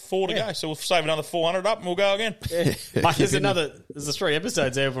still got 4 to go. So we'll save another 400 up and we'll go again. Yeah. Mate, there's 3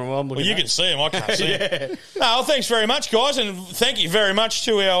 episodes there from one. Well, you can see them. I can't see them. No, well, thanks very much, guys. And thank you very much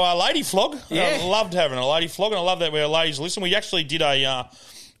to our lady flog. Yeah. I loved having a lady flog, and I love that our ladies listen. We actually did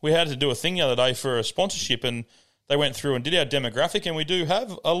we had to do a thing the other day for a sponsorship, and they went through and did our demographic, and we do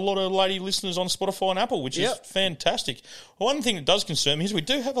have a lot of lady listeners on Spotify and Apple, which is fantastic. One thing that does concern me is we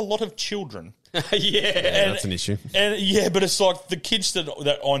do have a lot of children. Yeah, that's an issue. And but it's like the kids that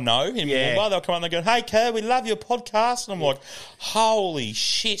I know in Mumbai, they'll come out and they go, "Hey, Kerr, we love your podcast," and I'm like, "Holy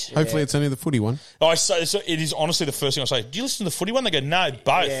shit!" Hopefully, it's only the footy one. I say so it is honestly the first thing I say. Do you listen to the footy one? They go, "No,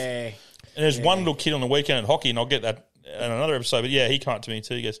 both." Yeah. And there's one little kid on the weekend at hockey, and I'll get that in another episode. But yeah, he came up to me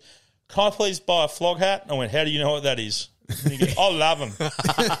too. He goes, "Can I please buy a flog hat?" I went, "How do you know what that is?" And he goes, "I love them."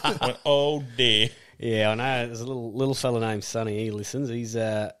 I went, "Oh dear." Yeah, I know. There's a little fella named Sonny. He listens. He's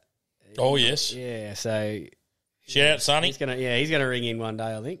oh yes. Yeah. So shout out, Sonny. He's gonna ring in one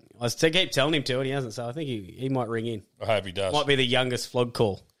day. I think. I keep telling him to, and he hasn't. So I think he might ring in. I hope he does. Might be the youngest flog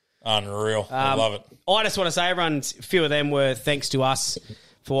call. Unreal. I love it. I just want to say, a few of them were thanks to us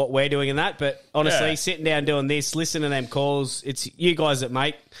for what we're doing in that. But honestly, sitting down doing this, listening to them calls, it's you guys that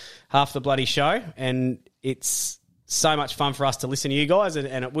make half the bloody show, and it's so much fun for us to listen to you guys, and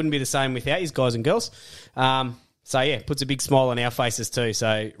it wouldn't be the same without you guys and girls. So yeah, puts a big smile on our faces too.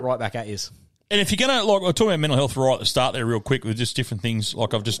 So right back at yous. And if you're going to, like, we're talking about mental health right at the start there real quick with just different things,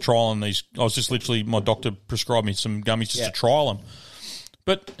 like I've just trialing these. I was just literally, my doctor prescribed me some gummies just to trial them.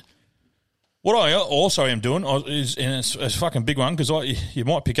 But what I also am doing is, and it's a fucking big one because you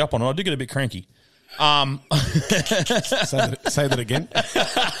might pick up on it, I do get a bit cranky. Say that again.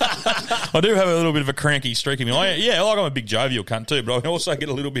 I do have a little bit of a cranky streak in me. I'm a big jovial cunt too, but I also get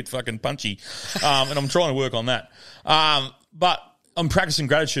a little bit fucking punchy, and I'm trying to work on that. But I'm practicing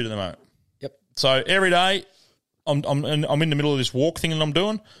gratitude at the moment. Yep. So every day, I'm in the middle of this walk thing that I'm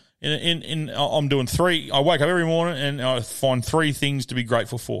doing. I'm doing 3. I wake up every morning and I find 3 things to be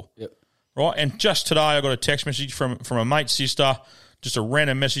grateful for. Yep. Right. And just today, I got a text message from a mate's sister, just a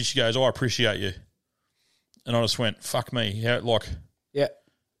random message. She goes, "I appreciate you," and I just went, "Fuck me!" Yeah,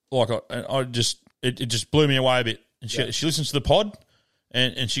 it just blew me away a bit. And she listens to the pod.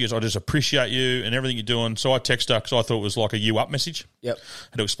 And she goes, "I just appreciate you and everything you're doing." So I text her because I thought it was like a you up message. Yep. I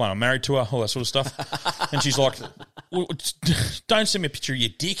had to explain I'm married to her, all that sort of stuff. And she's like, "Well, don't send me a picture of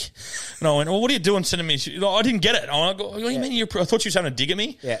your dick." And I went, "Well, what are you doing sending me?" I didn't get it. I'm like, "What do you mean? I thought she was having a dig at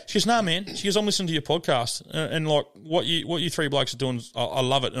me." Yeah. She goes, "Nah, man." She goes, "I'm listening to your podcast and like what you 3 blokes are doing, I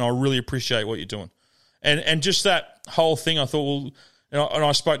love it and I really appreciate what you're doing." And just that whole thing, I thought, well, and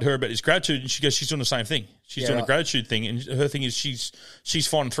I spoke to her about his gratitude, and she goes, she's doing the same thing. She's doing the gratitude thing, and her thing is she's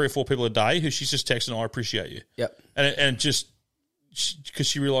finding 3 or 4 people a day who she's just texting, "I appreciate you." Yep. And just because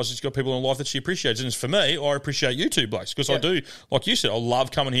she realises she's got people in life that she appreciates. And as for me, I appreciate you 2 blokes because I do, like you said, I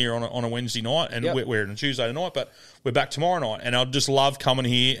love coming here on a Wednesday night, and we're on a Tuesday night, but we're back tomorrow night, and I just love coming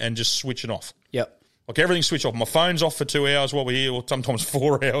here and just switching off. Yep. Like everything's switched off. My phone's off for 2 hours while we're here, or sometimes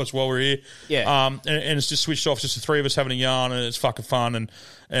 4 hours while we're here. Yeah. And it's just switched off. Just the 3 of us having a yarn, and it's fucking fun.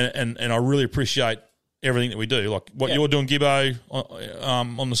 And I really appreciate everything that we do. Like what you're doing, Gibbo,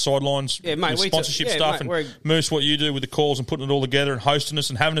 on the sidelines, Yeah, mate, with we sponsorship took- yeah, stuff, mate, and Moose, what you do with the calls and putting it all together and hosting us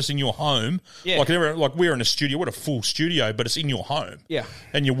and having us in your home. Yeah. Like we're in a studio. We're a full studio, but it's in your home. Yeah.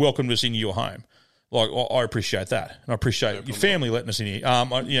 And you welcomed us into your home. Like, I appreciate that. And I appreciate your family letting us in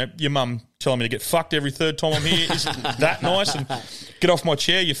here. Your mum telling me to get fucked every third time I'm here isn't that nice. And get off my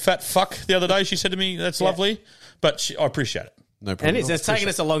chair, you fat fuck, the other day, she said to me. That's lovely. But I appreciate it. No problem. And it's taken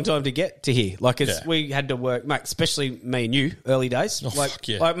us a long time to get to here. Like, we had to work, mate, especially me and you, early days. Like,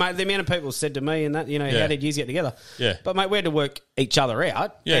 mate, the amount of people said to me and that, how did you get together? Yeah. But, mate, we had to work each other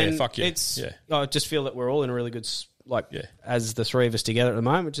out. Yeah, and fuck yeah. I just feel that we're all in a really good as the 3 of us together at the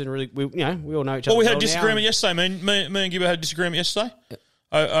moment, which is really, we all know each other. Well, we had a well disagreement yesterday. Me and Gibbo had a disagreement yesterday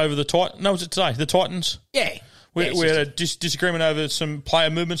over the Titans. No, was it today? The Titans. Yeah. We had a disagreement over some player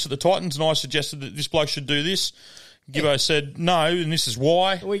movements at the Titans, and I suggested that this bloke should do this. Gibbo said no, and this is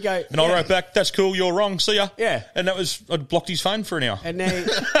why. We go, and I wrote back, "That's cool, you're wrong, see ya." Yeah. And that was, I blocked his phone for an hour. And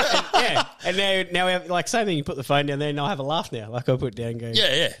now, now we have, like, same thing, you put the phone down there and I'll have a laugh now. Like, I'll put it down and go.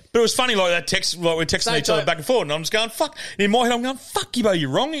 Yeah. But it was funny, like that text, like we're texting each other back and forth, and I'm just going, fuck. And in my head, I'm going, fuck, Gibbo, you're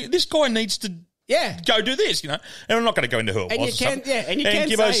wrong. This guy needs to go do this, And I'm not going to go into who it And was. you can, and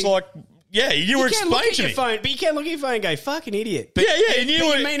Gibbo's say, like, yeah, you were explaining to me. Phone, but you can look at your phone and go, fucking idiot. But, and you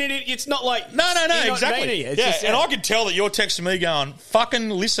mean it. It's not like no, you're not exactly. meaning it. It's and I could tell that you're texting me going, fucking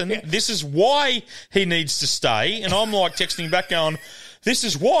listen, this is why he needs to stay, and I'm like texting back going, this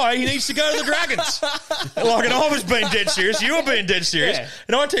is why he needs to go to the Dragons. And I was being dead serious, you were being dead serious,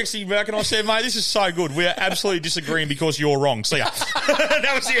 and I texted him back and I said, mate, this is so good. We are absolutely disagreeing because you're wrong. See ya.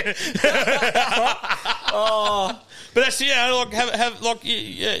 That was it. But that's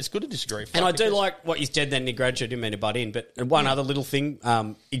it's good to disagree. And I do like what you said then in gratitude. I didn't mean to butt in, but one other little thing,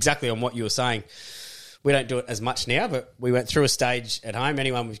 exactly on what you were saying. We don't do it as much now, but we went through a stage at home.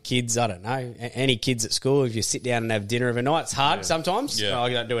 Anyone with kids, I don't know, any kids at school, if you sit down and have dinner every night, it's hard sometimes. Yeah. I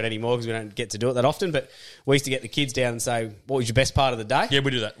don't do it anymore because we don't get to do it that often, but we used to get the kids down and say, what was your best part of the day? Yeah, we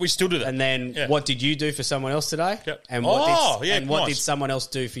do that. We still do that. And then what did you do for someone else today? Yep. And what did someone else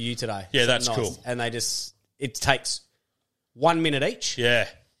do for you today? Yeah, that's cool. And it takes 1 minute each. Yeah.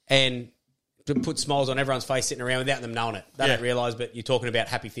 And to put smiles on everyone's face sitting around without them knowing it. They don't realise, but you're talking about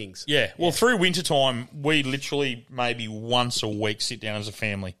happy things. Yeah. Well, through wintertime, we literally maybe once a week sit down as a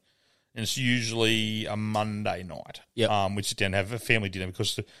family. And it's usually a Monday night. Yep. We sit down and have a family dinner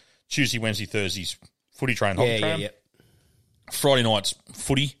because the Tuesday, Wednesday, Thursdays, footy train, hockey train. Friday nights,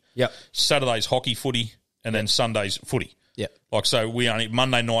 footy. Yep. Saturday's hockey, footy. And then Sunday's footy. Yep. Like, so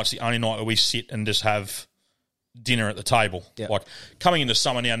Monday night's the only night where we sit and just have dinner at the table. Yep. Like coming into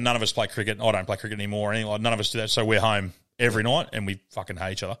summer now, none of us play cricket. I don't play cricket anymore or anything like none of us do that. So we're home every night and we fucking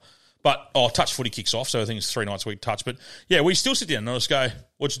hate each other. But touch footy kicks off, so I think it's 3 nights a week touch. But yeah, we still sit down and I just go,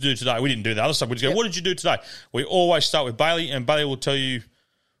 what'd you do today? We didn't do the other stuff. We just go, what did you do today? We always start with Bailey, and Bailey will tell you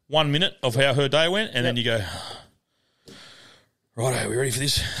 1 minute of how her day went, and then you go, right, are we ready for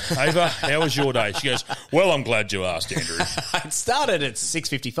this? Ava, how was your day? She goes, well, I'm glad you asked, Andrew. It started at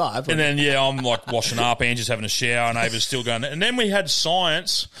 6:55. And then, I'm like washing up, Andrew's having a shower, and Ava's still going. And then we had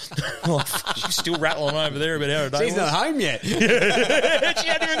science. She's still rattling over there about how her day She's not home yet. She hadn't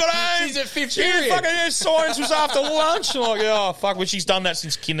even got home. She's at fifth period. Science was after lunch. I'm like, oh, fuck. Well, she's done that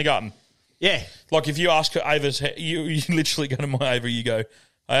since kindergarten. Yeah. Like, if you ask her, you literally go to my Ava, you go,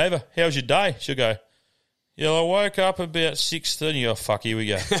 hey, Ava, how was your day? She'll go, Yeah, I woke up about 6:30. Oh, fuck, here we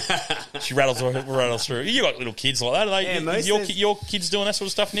go. She rattles through. You got little kids like that. Are they? Yeah, your kids doing that sort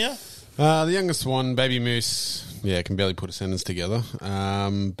of stuff now? The youngest one, Baby Moose, can barely put a sentence together.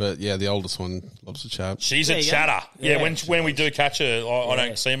 But yeah, the oldest one loves to chat. She's a chatter. Yeah, when we do catch her, I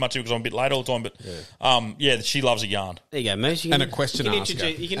don't see her much because I'm a bit late all the time. But she loves a yarn. There you go, Moose. And a question asker.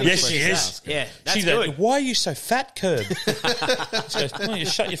 Yes, she is. Yeah, that's she's good. Why are you so fat, Curb? She goes, "Come on, you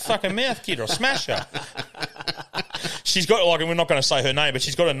shut your fucking mouth, kid, or I'll smash her." She's got, we're not going to say her name, but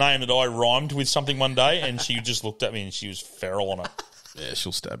she's got a name that I rhymed with something one day, and she just looked at me and she was feral on it. Yeah,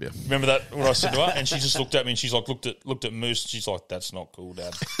 she'll stab you. Remember that, what I said to her? And she just looked at me and she's like, looked at Moose. She's like, "That's not cool,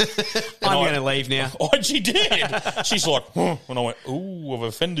 Dad." I'm going to leave now. Oh, she did. She's like, "Huh." When I went, "Ooh, I've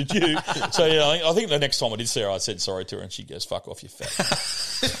offended you." So, yeah, I think the next time I did see her, I said sorry to her and she goes, "Fuck off, you fat."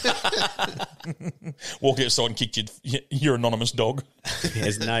 Walked outside and kicked your anonymous dog.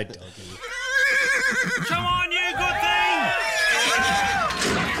 There's no dog in it. Come on, you good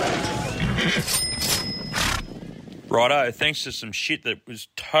thing! Righto, thanks to some shit that was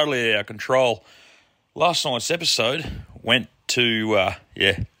totally out of control. Last night's episode went to,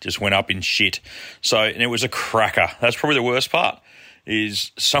 just went up in shit. So, and it was a cracker. That's probably the worst part,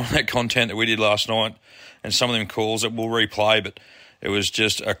 is some of that content that we did last night and some of them calls that we'll replay, but it was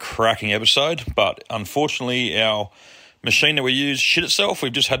just a cracking episode. But unfortunately, our machine that we use shit itself.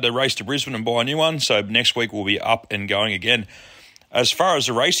 We've just had to race to Brisbane and buy a new one, so next week we'll be up and going again. As far as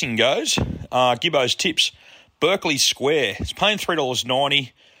the racing goes, Gibbo's tips. Berkeley Square. It's paying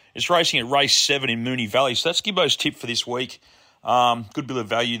 $3.90. It's racing at race 7 in Moonee Valley. So that's Gibbo's tip for this week. Good bit of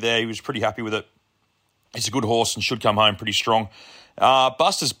value there. He was pretty happy with it. It's a good horse and should come home pretty strong.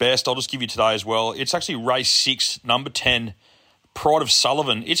 Buster's Best, I'll just give you today as well. It's actually race 6, number 10, Pride of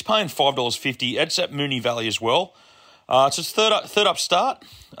Sullivan. It's paying $5.50. It's at Moonee Valley as well. It's its third up start.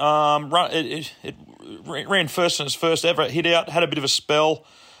 It ran first in its first ever hit out, had a bit of a spell.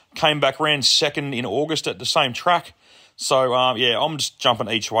 Came back, ran second in August at the same track. So, I'm just jumping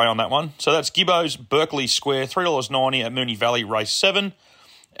each way on that one. So that's Gibbo's Berkeley Square, $3.90 at Moonee Valley, race 7.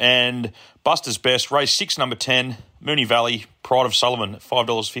 And Buster's Best, race 6, number 10, Moonee Valley, Pride of Sullivan,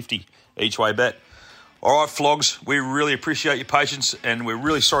 $5.50 each way bet. All right, Flogs, we really appreciate your patience, and we're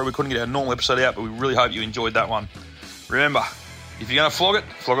really sorry we couldn't get our normal episode out, but we really hope you enjoyed that one. Remember, if you're going to flog it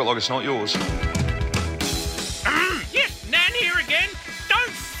like it's not yours. Yes, Nan here again. Don't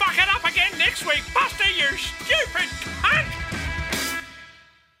fuck it up again next week, Buster, you